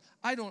drown.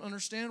 I don't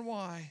understand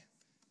why.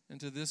 And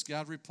to this,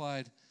 God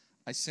replied,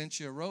 I sent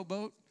you a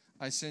rowboat,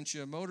 I sent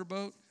you a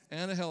motorboat,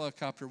 and a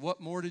helicopter. What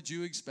more did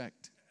you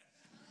expect?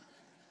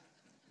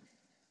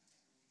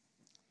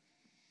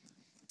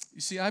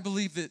 You see, I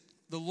believe that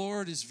the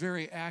Lord is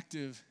very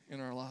active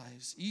in our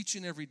lives each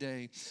and every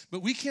day,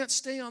 but we can't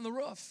stay on the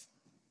roof.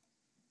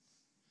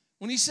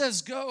 When he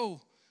says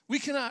go, we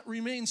cannot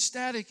remain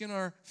static in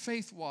our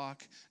faith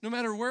walk. No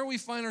matter where we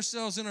find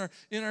ourselves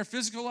in our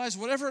physical lives,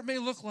 whatever it may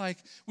look like,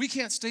 we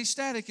can't stay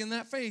static in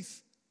that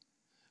faith.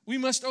 We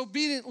must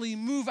obediently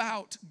move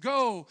out,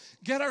 go,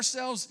 get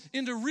ourselves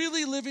into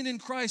really living in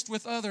Christ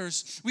with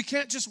others. We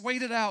can't just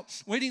wait it out,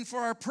 waiting for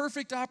our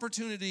perfect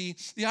opportunity,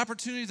 the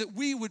opportunity that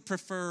we would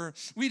prefer.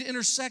 We'd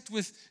intersect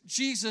with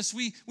Jesus.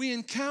 We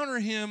encounter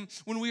him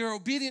when we are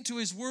obedient to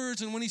his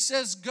words. And when he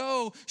says,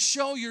 go,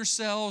 show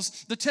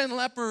yourselves. The 10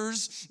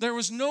 lepers, there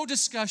was no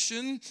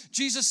discussion.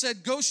 Jesus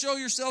said, go show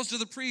yourselves to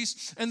the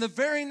priest. And the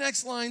very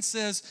next line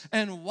says,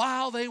 and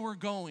while they were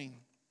going.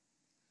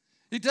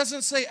 It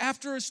doesn't say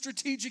after a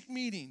strategic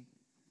meeting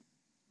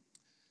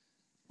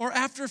or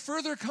after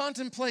further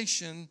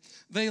contemplation,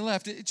 they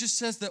left. It just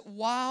says that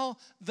while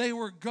they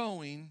were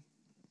going,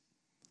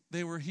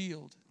 they were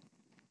healed.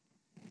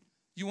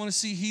 You want to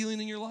see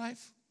healing in your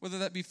life? Whether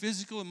that be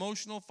physical,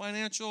 emotional,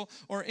 financial,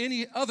 or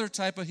any other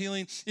type of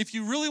healing. If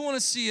you really want to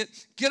see it,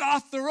 get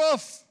off the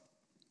roof.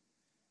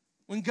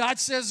 When God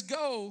says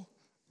go,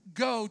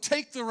 go,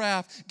 take the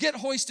raft, get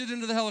hoisted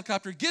into the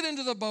helicopter, get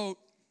into the boat.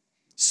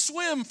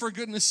 Swim, for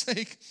goodness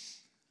sake.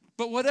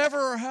 But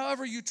whatever or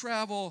however you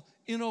travel,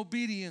 in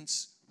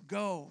obedience,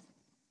 go.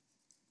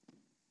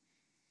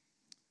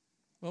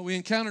 Well, we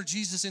encounter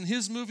Jesus in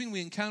his moving,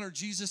 we encounter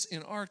Jesus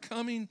in our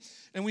coming,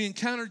 and we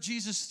encounter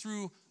Jesus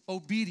through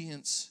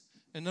obedience.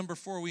 And number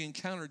 4, we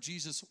encounter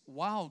Jesus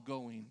while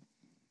going.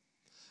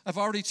 I've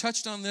already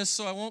touched on this,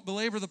 so I won't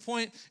belabor the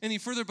point any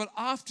further, but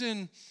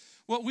often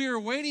what we are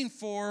waiting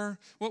for,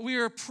 what we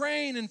are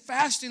praying and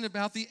fasting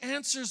about, the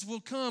answers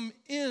will come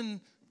in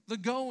the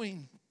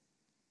going.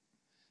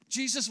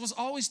 Jesus was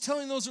always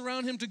telling those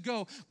around him to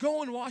go.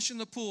 Go and wash in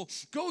the pool.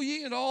 Go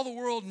ye into all the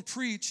world and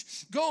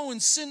preach. Go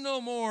and sin no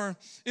more.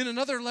 In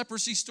another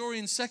leprosy story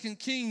in 2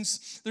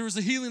 Kings, there was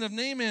the healing of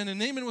Naaman. And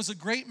Naaman was a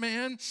great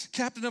man,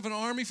 captain of an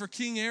army for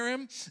King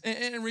Aram.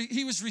 And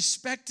he was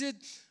respected,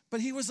 but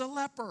he was a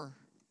leper.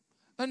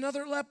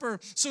 Another leper.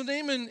 So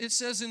Naaman, it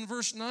says in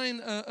verse 9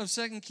 of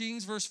 2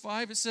 Kings, verse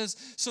 5, it says,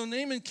 so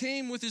Naaman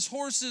came with his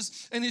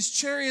horses and his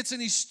chariots, and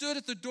he stood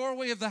at the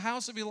doorway of the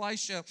house of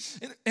Elisha.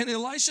 And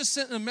Elisha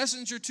sent a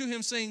messenger to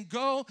him, saying,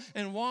 go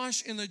and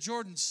wash in the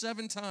Jordan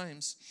 7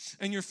 times,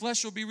 and your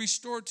flesh will be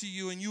restored to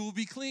you, and you will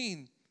be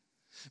clean.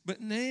 But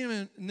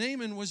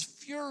Naaman was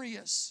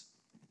furious.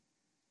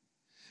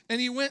 And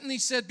he went and he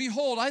said,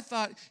 behold, I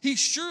thought he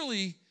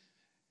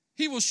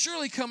will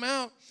surely come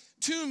out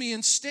to me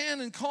and stand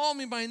and call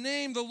me by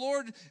name, the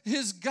Lord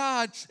his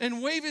God,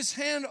 and wave his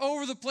hand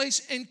over the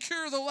place and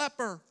cure the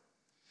leper.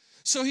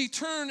 So he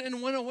turned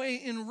and went away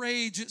in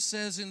rage, it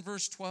says in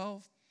verse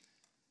 12.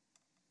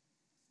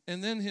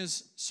 And then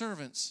his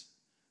servants,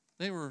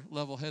 they were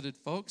level-headed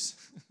folks.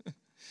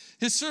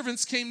 His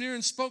servants came near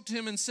and spoke to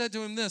him and said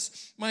to him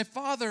this, my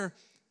father,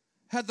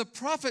 had the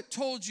prophet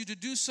told you to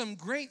do some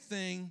great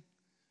thing,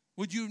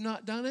 would you have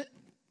not done it?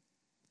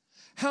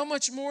 How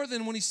much more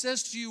then when he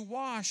says to you,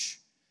 wash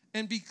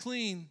and be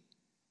clean?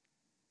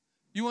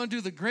 You want to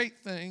do the great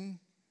thing.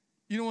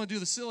 You don't want to do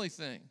the silly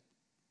thing.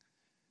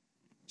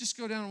 Just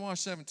go down and wash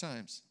 7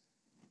 times.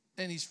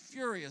 And he's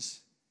furious.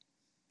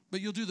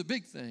 But you'll do the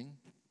big thing.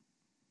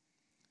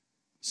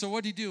 So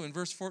what did he do? In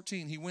verse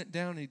 14, he went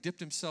down and he dipped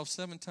himself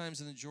 7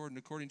 times in the Jordan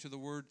according to the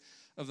word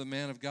of the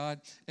man of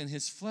God. And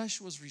his flesh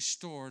was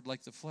restored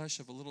like the flesh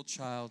of a little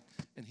child,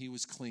 and he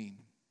was clean.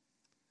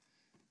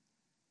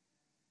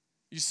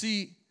 You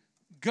see,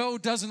 go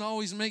doesn't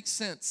always make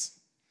sense.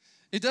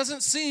 It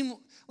doesn't seem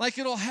like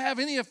it'll have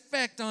any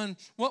effect on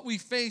what we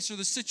face or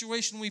the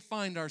situation we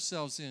find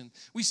ourselves in.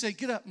 We say,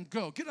 get up and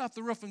go. Get off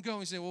the roof and go. And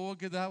we say, well, what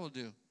good that will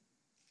do?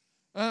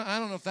 I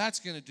don't know if that's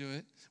going to do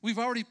it. We've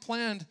already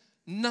planned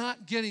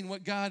not getting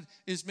what God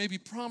is maybe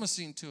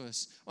promising to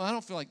us. Well, I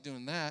don't feel like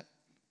doing that.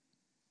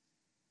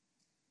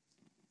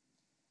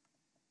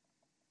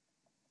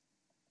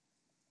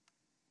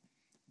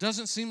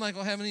 Doesn't seem like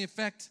it'll have any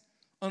effect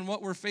on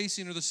what we're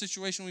facing or the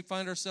situation we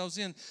find ourselves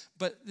in.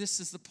 But this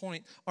is the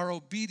point. Our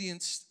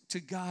obedience to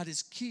God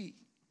is key.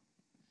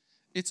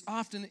 It's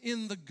often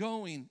in the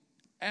going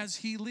as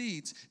he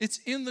leads. It's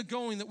in the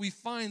going that we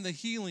find the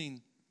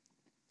healing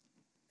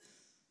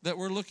that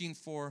we're looking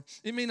for.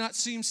 It may not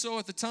seem so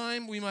at the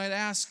time. We might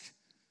ask,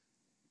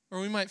 or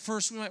we might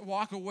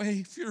walk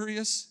away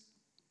furious,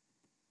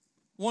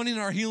 wanting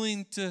our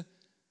healing to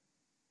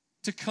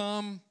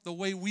come the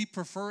way we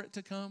prefer it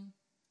to come.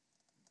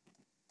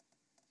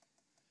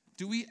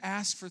 Do we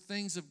ask for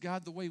things of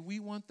God the way we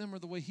want them or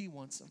the way he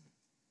wants them?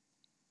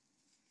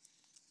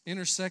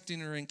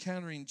 intersecting or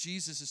encountering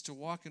Jesus is to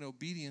walk in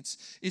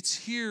obedience. It's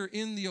here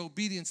in the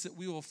obedience that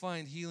we will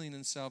find healing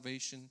and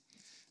salvation.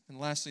 And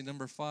lastly,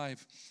 number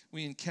 5,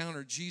 we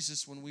encounter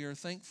Jesus when we are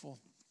thankful.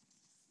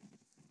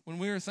 When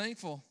we are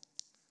thankful.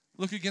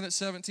 Look again at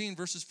 17,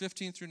 verses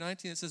 15 through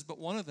 19. It says, but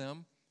one of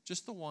them,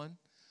 just the one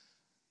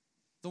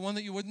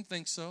that you wouldn't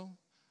think so,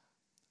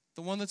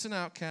 the one that's an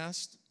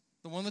outcast,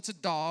 the one that's a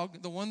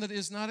dog, the one that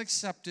is not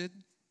accepted,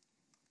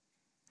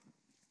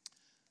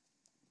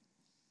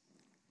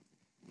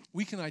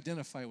 we can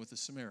identify with the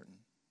Samaritan.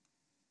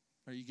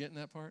 Are you getting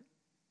that part?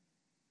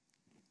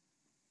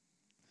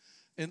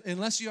 And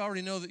unless you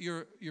already know that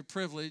you're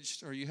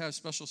privileged or you have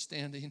special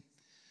standing,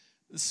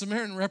 the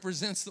Samaritan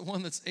represents the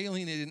one that's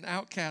alienated and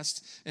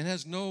outcast and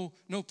has no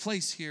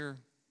place here.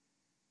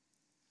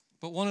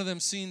 But one of them,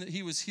 seeing that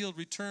he was healed,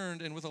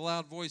 returned and with a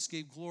loud voice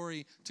gave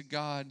glory to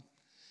God.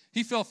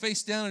 He fell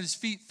face down at his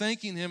feet,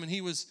 thanking him, and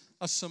he was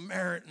a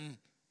Samaritan.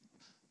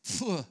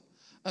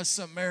 A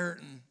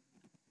Samaritan.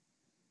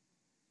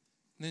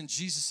 And then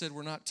Jesus said,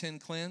 we're not 10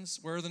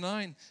 cleansed. Where are the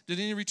 9? Did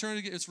any return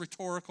to give? It's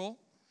rhetorical.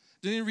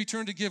 Did any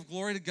return to give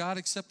glory to God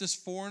except this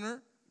foreigner?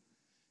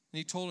 And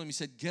he told him, he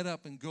said, get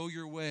up and go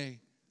your way.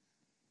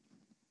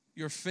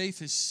 Your faith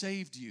has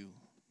saved you.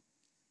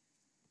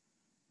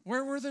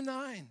 Where were the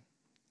 9?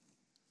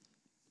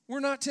 We're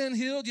not 10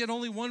 healed, yet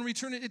only 1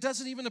 returned. It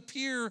doesn't even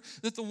appear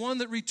that the one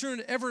that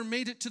returned ever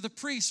made it to the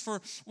priest.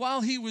 For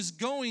while he was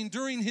going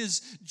during his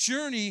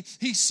journey,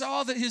 he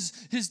saw that his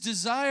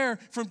desire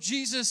from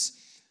Jesus,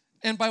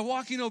 and by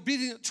walking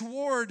obedient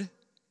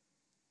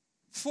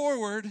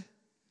forward,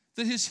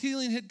 that his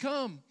healing had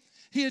come.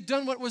 He had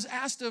done what was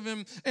asked of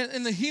him,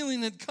 and the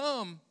healing had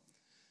come.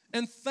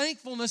 And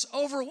thankfulness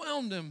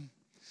overwhelmed him.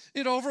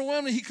 It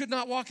overwhelmed him. He could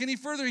not walk any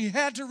further. He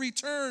had to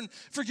return.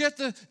 Forget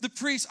the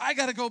priest. I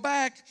got to go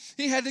back.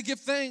 He had to give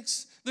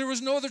thanks. There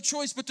was no other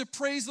choice but to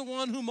praise the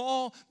one whom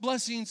all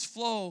blessings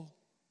flow.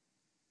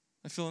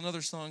 I feel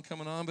another song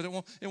coming on, but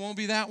it won't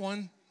be that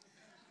one.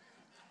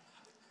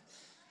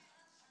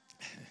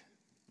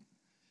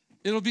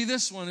 It'll be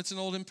this one. It's an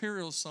old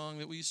Imperial song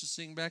that we used to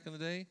sing back in the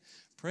day.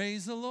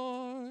 Praise the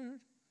Lord.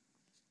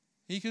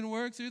 He can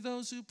work through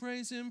those who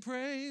praise him.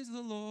 Praise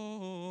the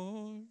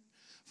Lord.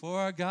 For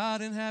our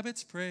God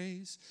inhabits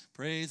praise.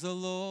 Praise the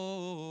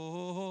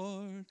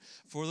Lord.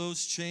 For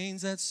those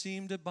chains that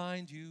seem to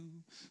bind you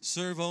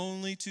serve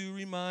only to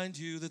remind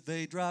you that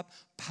they drop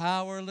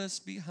powerless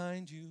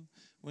behind you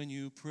when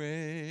you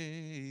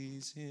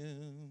praise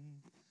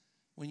him.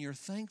 When you're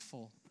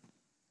thankful.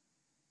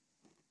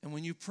 And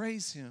when you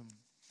praise him.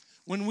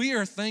 When we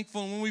are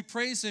thankful and when we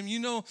praise him, you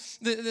know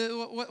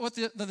what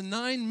the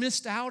 9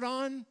 missed out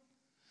on?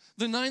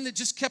 The 9 that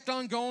just kept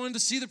on going to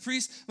see the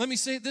priest. Let me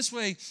say it this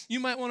way. You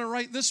might want to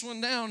write this one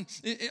down.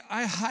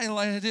 I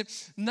highlighted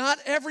it. Not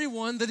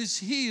everyone that is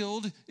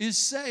healed is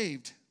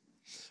saved,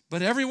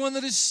 but everyone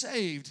that is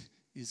saved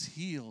is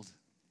healed.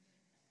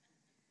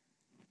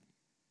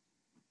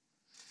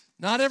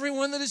 Not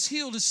everyone that is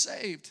healed is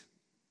saved.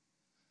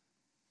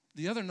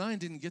 The other 9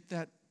 didn't get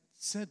that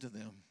said to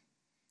them.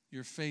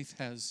 Your faith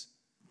has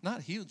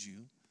not healed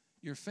you.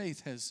 Your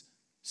faith has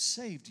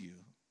saved you.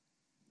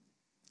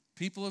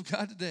 People of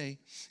God today,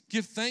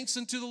 give thanks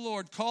unto the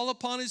Lord. Call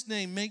upon his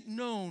name. Make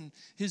known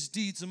his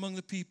deeds among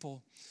the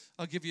people.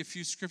 I'll give you a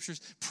few scriptures.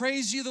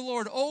 Praise ye the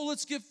Lord. Oh,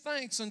 let's give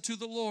thanks unto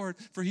the Lord,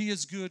 for he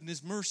is good and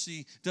his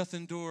mercy doth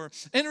endure.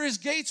 Enter his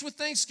gates with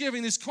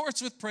thanksgiving, his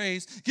courts with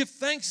praise. Give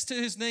thanks to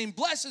his name.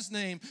 Bless his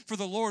name, for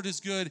the Lord is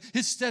good.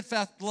 His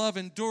steadfast love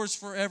endures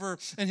forever,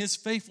 and his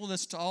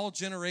faithfulness to all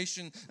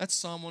generation. That's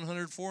Psalm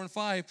 104 and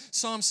 5.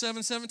 Psalm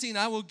 7:17.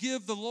 I will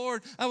give to the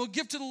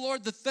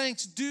Lord the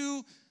thanks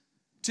due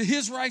to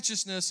his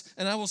righteousness,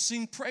 and I will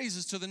sing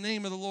praises to the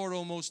name of the Lord,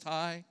 O Most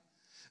High.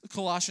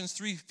 Colossians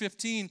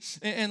 3:15,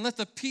 and let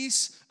the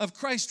peace of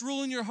Christ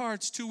rule in your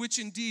hearts, to which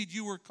indeed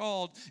you were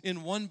called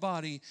in one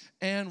body,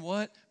 and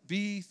what?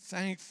 Be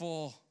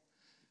thankful.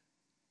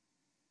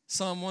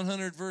 Psalm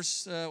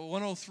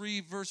 103,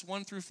 verse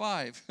 1 through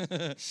 5.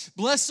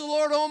 Bless the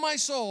Lord, O my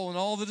soul, and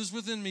all that is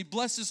within me.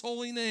 Bless his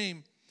holy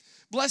name.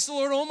 Bless the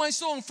Lord, O my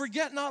soul, and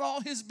forget not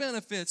all his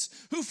benefits,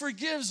 who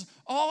forgives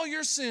all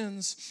your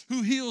sins,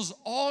 who heals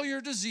all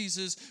your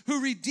diseases, who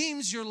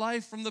redeems your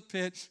life from the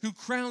pit, who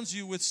crowns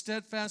you with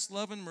steadfast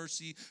love and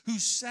mercy, who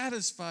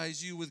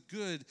satisfies you with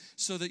good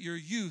so that your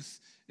youth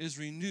is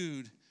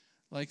renewed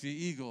like the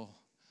eagle.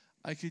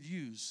 I could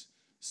use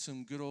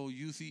some good old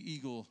youthy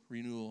eagle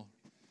renewal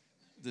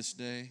this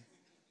day.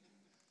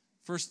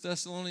 1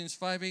 Thessalonians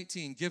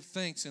 5:18, give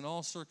thanks in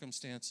all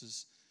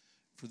circumstances,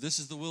 for this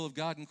is the will of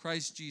God in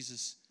Christ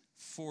Jesus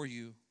for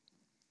you.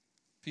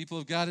 People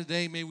of God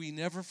today, may we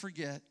never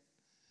forget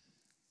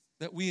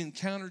that we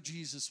encounter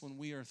Jesus when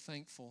we are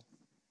thankful.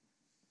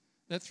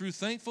 That through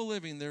thankful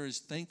living, there is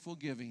thankful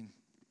giving.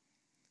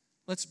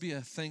 Let's be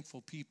a thankful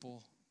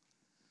people.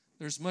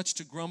 There's much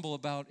to grumble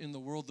about in the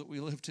world that we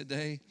live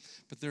today,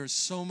 but there is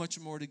so much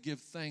more to give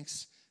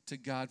thanks to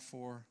God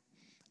for.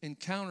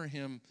 Encounter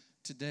him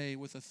today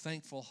with a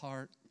thankful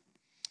heart.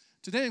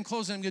 Today in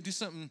closing, I'm going to do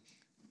something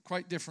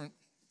quite different.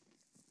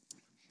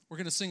 We're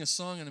going to sing a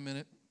song in a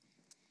minute.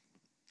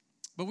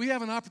 But we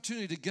have an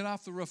opportunity to get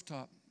off the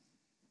rooftop.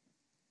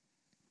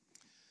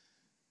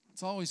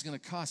 It's always going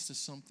to cost us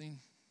something.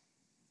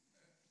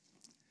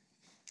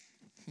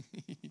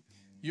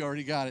 You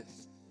already got it.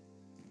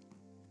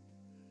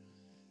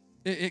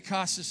 It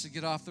costs us to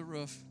get off the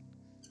roof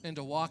and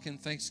to walk in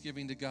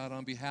thanksgiving to God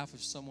on behalf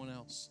of someone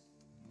else.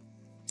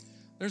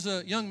 There's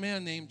a young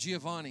man named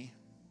Giovanni.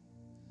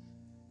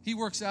 He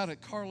works out at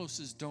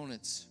Carlos's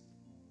Donuts,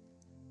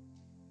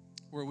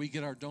 where we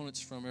get our donuts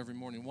from every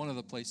morning, one of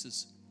the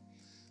places.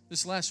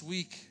 This last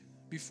week,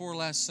 before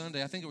last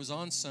Sunday, I think it was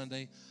on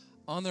Sunday,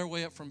 on their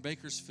way up from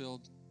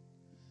Bakersfield,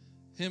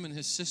 him and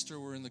his sister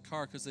were in the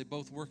car because they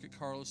both work at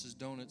Carlos's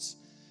Donuts,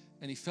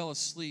 and he fell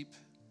asleep,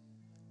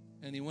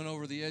 and he went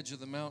over the edge of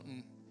the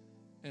mountain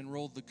and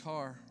rolled the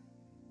car.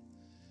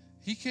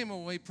 He came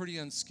away pretty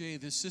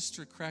unscathed. His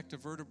sister cracked a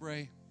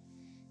vertebrae,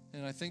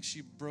 and I think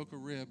she broke a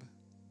rib,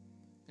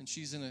 and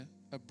she's in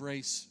a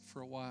brace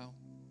for a while.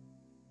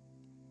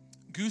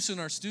 Goose and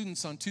our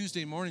students on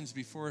Tuesday mornings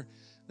before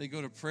they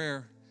go to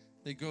prayer,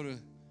 they go to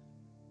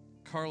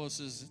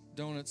Carlos's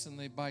Donuts and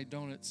they buy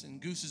donuts.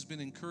 And Goose has been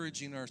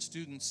encouraging our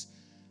students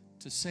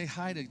to say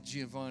hi to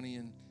Giovanni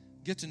and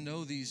get to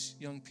know these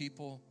young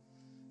people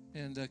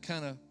and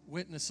kind of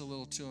witness a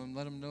little to them,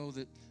 let them know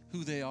that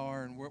who they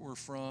are and where we're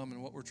from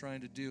and what we're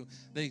trying to do.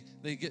 They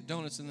get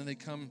donuts and then they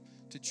come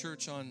to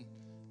church on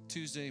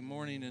Tuesday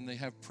morning and they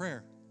have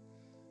prayer.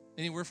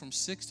 Anywhere from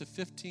 6 to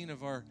 15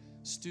 of our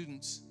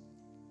students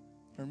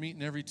are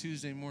meeting every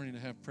Tuesday morning to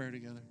have prayer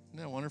together. Isn't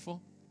that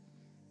wonderful?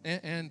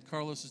 And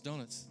Carlos's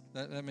Donuts.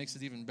 That makes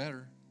it even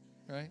better,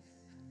 right?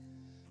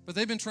 But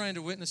they've been trying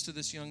to witness to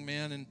this young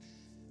man,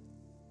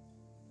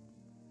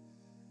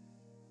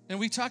 and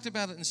we talked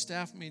about it in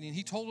staff meeting.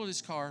 He totaled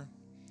his car,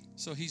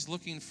 so he's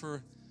looking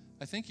for,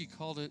 I think he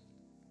called it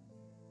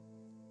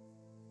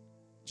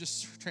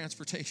just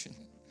transportation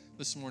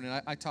this morning.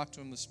 I talked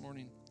to him this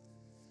morning.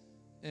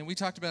 And we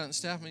talked about it in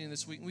staff meeting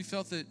this week, and we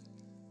felt that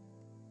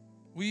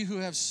we who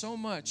have so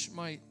much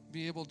might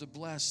be able to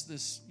bless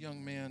this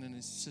young man and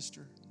his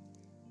sister.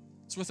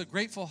 It's with a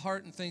grateful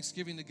heart and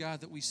thanksgiving to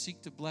God that we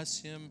seek to bless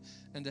him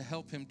and to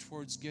help him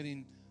towards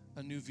getting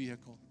a new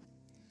vehicle.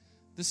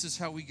 This is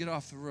how we get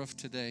off the roof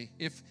today.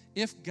 If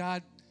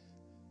God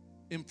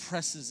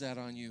impresses that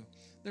on you,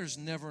 there's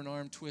never an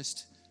arm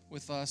twist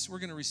with us. We're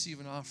going to receive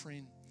an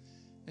offering.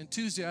 And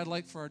Tuesday, I'd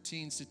like for our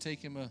teens to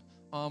take him an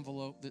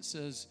envelope that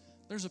says,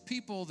 there's a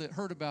people that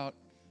heard about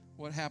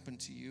what happened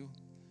to you,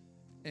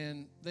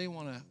 and they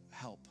want to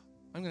help.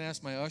 I'm going to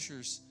ask my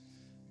ushers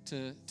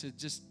to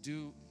just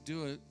do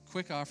a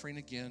quick offering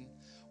again.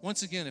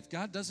 Once again, if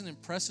God doesn't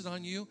impress it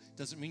on you,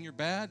 doesn't mean you're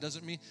bad,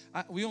 doesn't mean,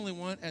 we only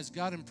want as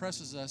God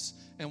impresses us,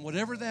 and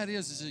whatever that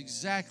is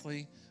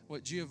exactly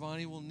what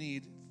Giovanni will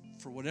need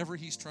for whatever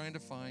he's trying to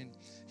find.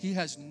 He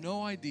has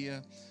no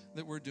idea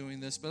that we're doing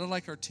this, but I'd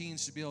like our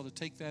teens to be able to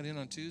take that in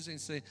on Tuesday and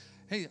say,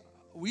 hey,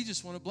 we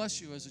just want to bless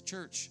you as a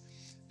church.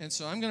 And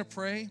so I'm going to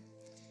pray,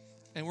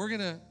 and we're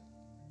going to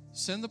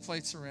send the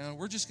plates around.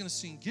 We're just going to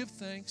sing Give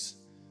Thanks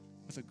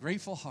with a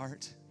grateful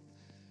heart.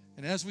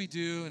 And as we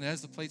do, and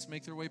as the plates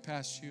make their way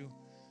past you,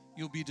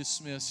 you'll be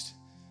dismissed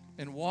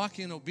and walk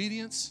in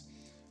obedience,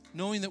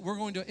 knowing that we're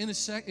going to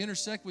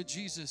intersect with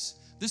Jesus.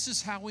 This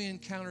is how we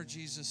encounter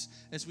Jesus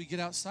as we get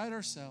outside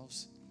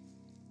ourselves.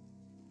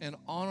 And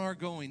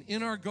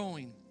in our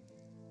going,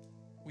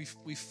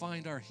 we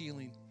find our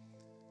healing.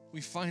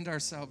 We find our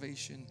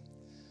salvation.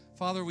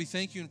 Father, we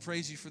thank you and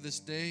praise you for this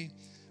day.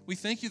 We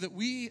thank you that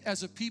we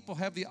as a people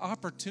have the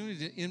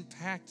opportunity to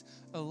impact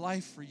a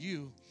life for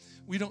you.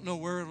 We don't know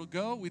where it'll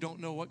go. We don't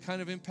know what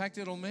kind of impact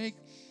it'll make,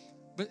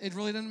 but it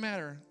really doesn't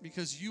matter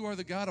because you are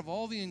the God of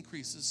all the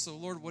increases. So,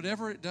 Lord,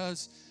 whatever it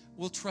does,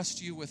 we'll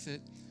trust you with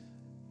it.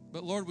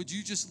 But, Lord, would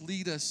you just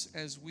lead us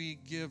as we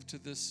give to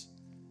this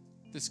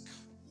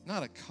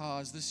not a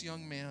cause, this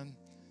young man.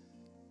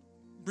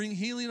 Bring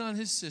healing on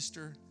his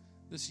sister,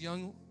 this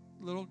young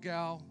little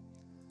gal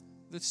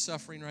that's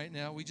suffering right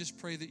now. We just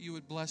pray that you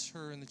would bless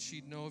her and that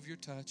she'd know of your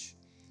touch.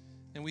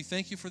 And we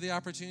thank you for the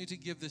opportunity to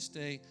give this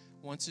day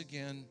once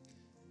again.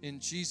 In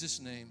Jesus'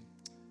 name,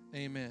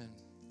 amen.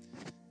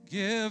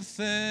 Give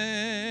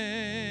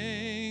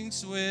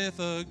thanks with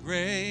a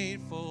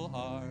grateful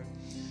heart.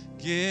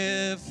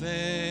 Give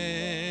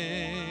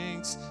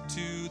thanks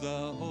to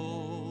the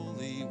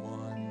Holy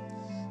One.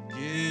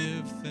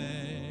 Give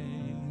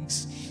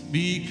thanks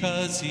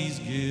because he's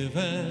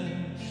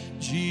given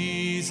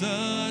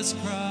Jesus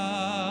Christ,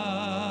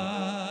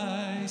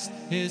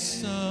 his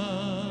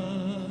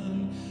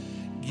Son.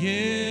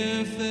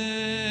 Give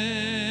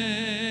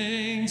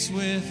thanks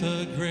with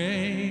a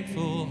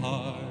grateful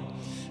heart.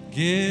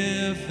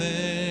 Give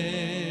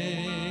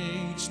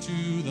thanks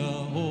to the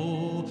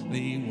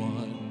Holy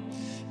One.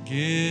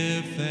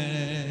 Give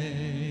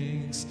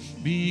thanks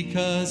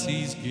because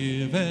he's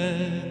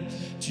given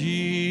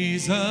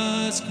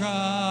Jesus Christ,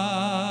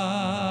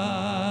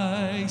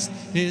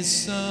 his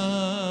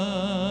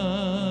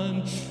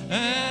Son.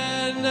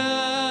 And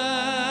now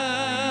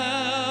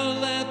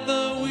let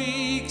the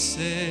weak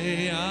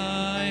say,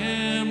 I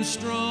am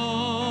strong.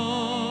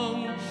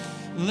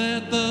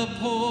 Let the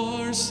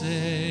poor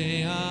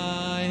say,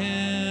 I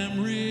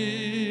am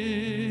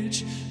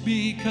rich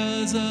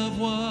because of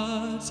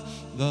what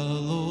the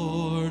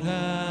Lord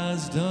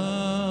has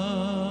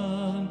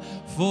done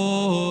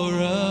for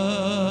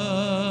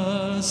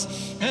us.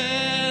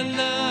 And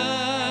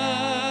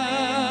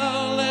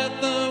now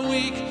let the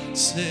weak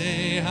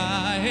say,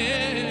 I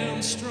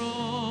am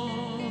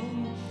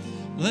strong.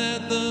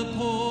 Let the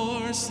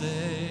poor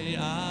say,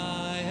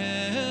 I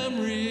am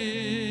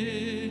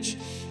rich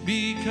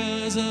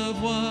because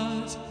of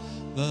what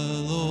the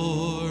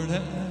Lord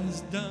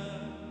has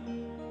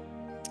done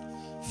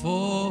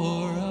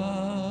for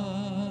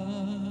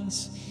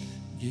us.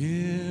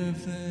 Give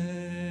thanks.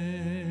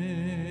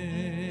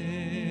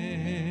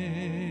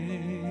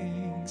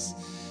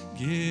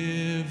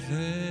 Give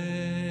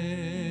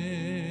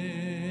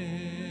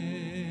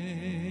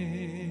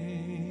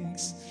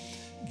thanks.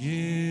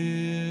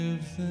 Give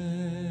thanks.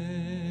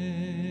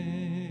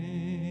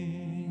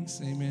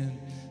 Amen.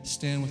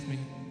 Stand with me.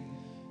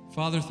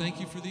 Father, thank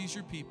you for these,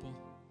 your people.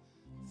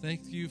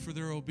 Thank you for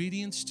their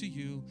obedience to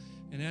you.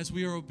 And as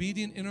we are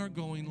obedient in our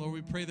going, Lord,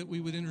 we pray that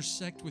we would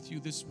intersect with you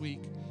this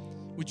week.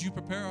 Would you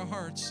prepare our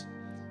hearts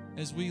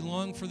as we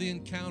long for the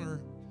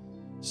encounter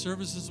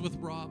services with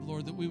Rob,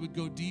 Lord, that we would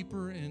go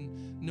deeper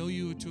and know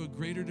you to a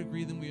greater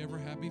degree than we ever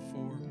have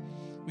before.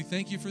 We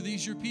thank you for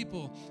these, your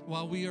people.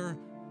 While we are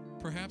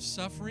perhaps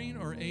suffering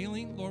or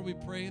ailing, Lord, we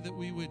pray that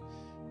we would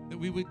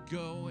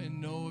go and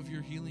know of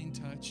your healing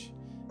touch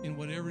in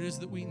whatever it is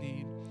that we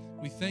need.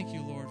 We thank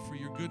you, Lord, for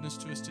your goodness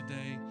to us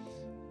today.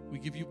 We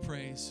give you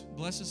praise.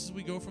 Bless us as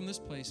we go from this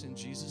place in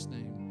Jesus'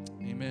 name.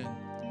 Amen.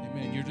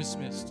 Amen. You're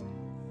dismissed.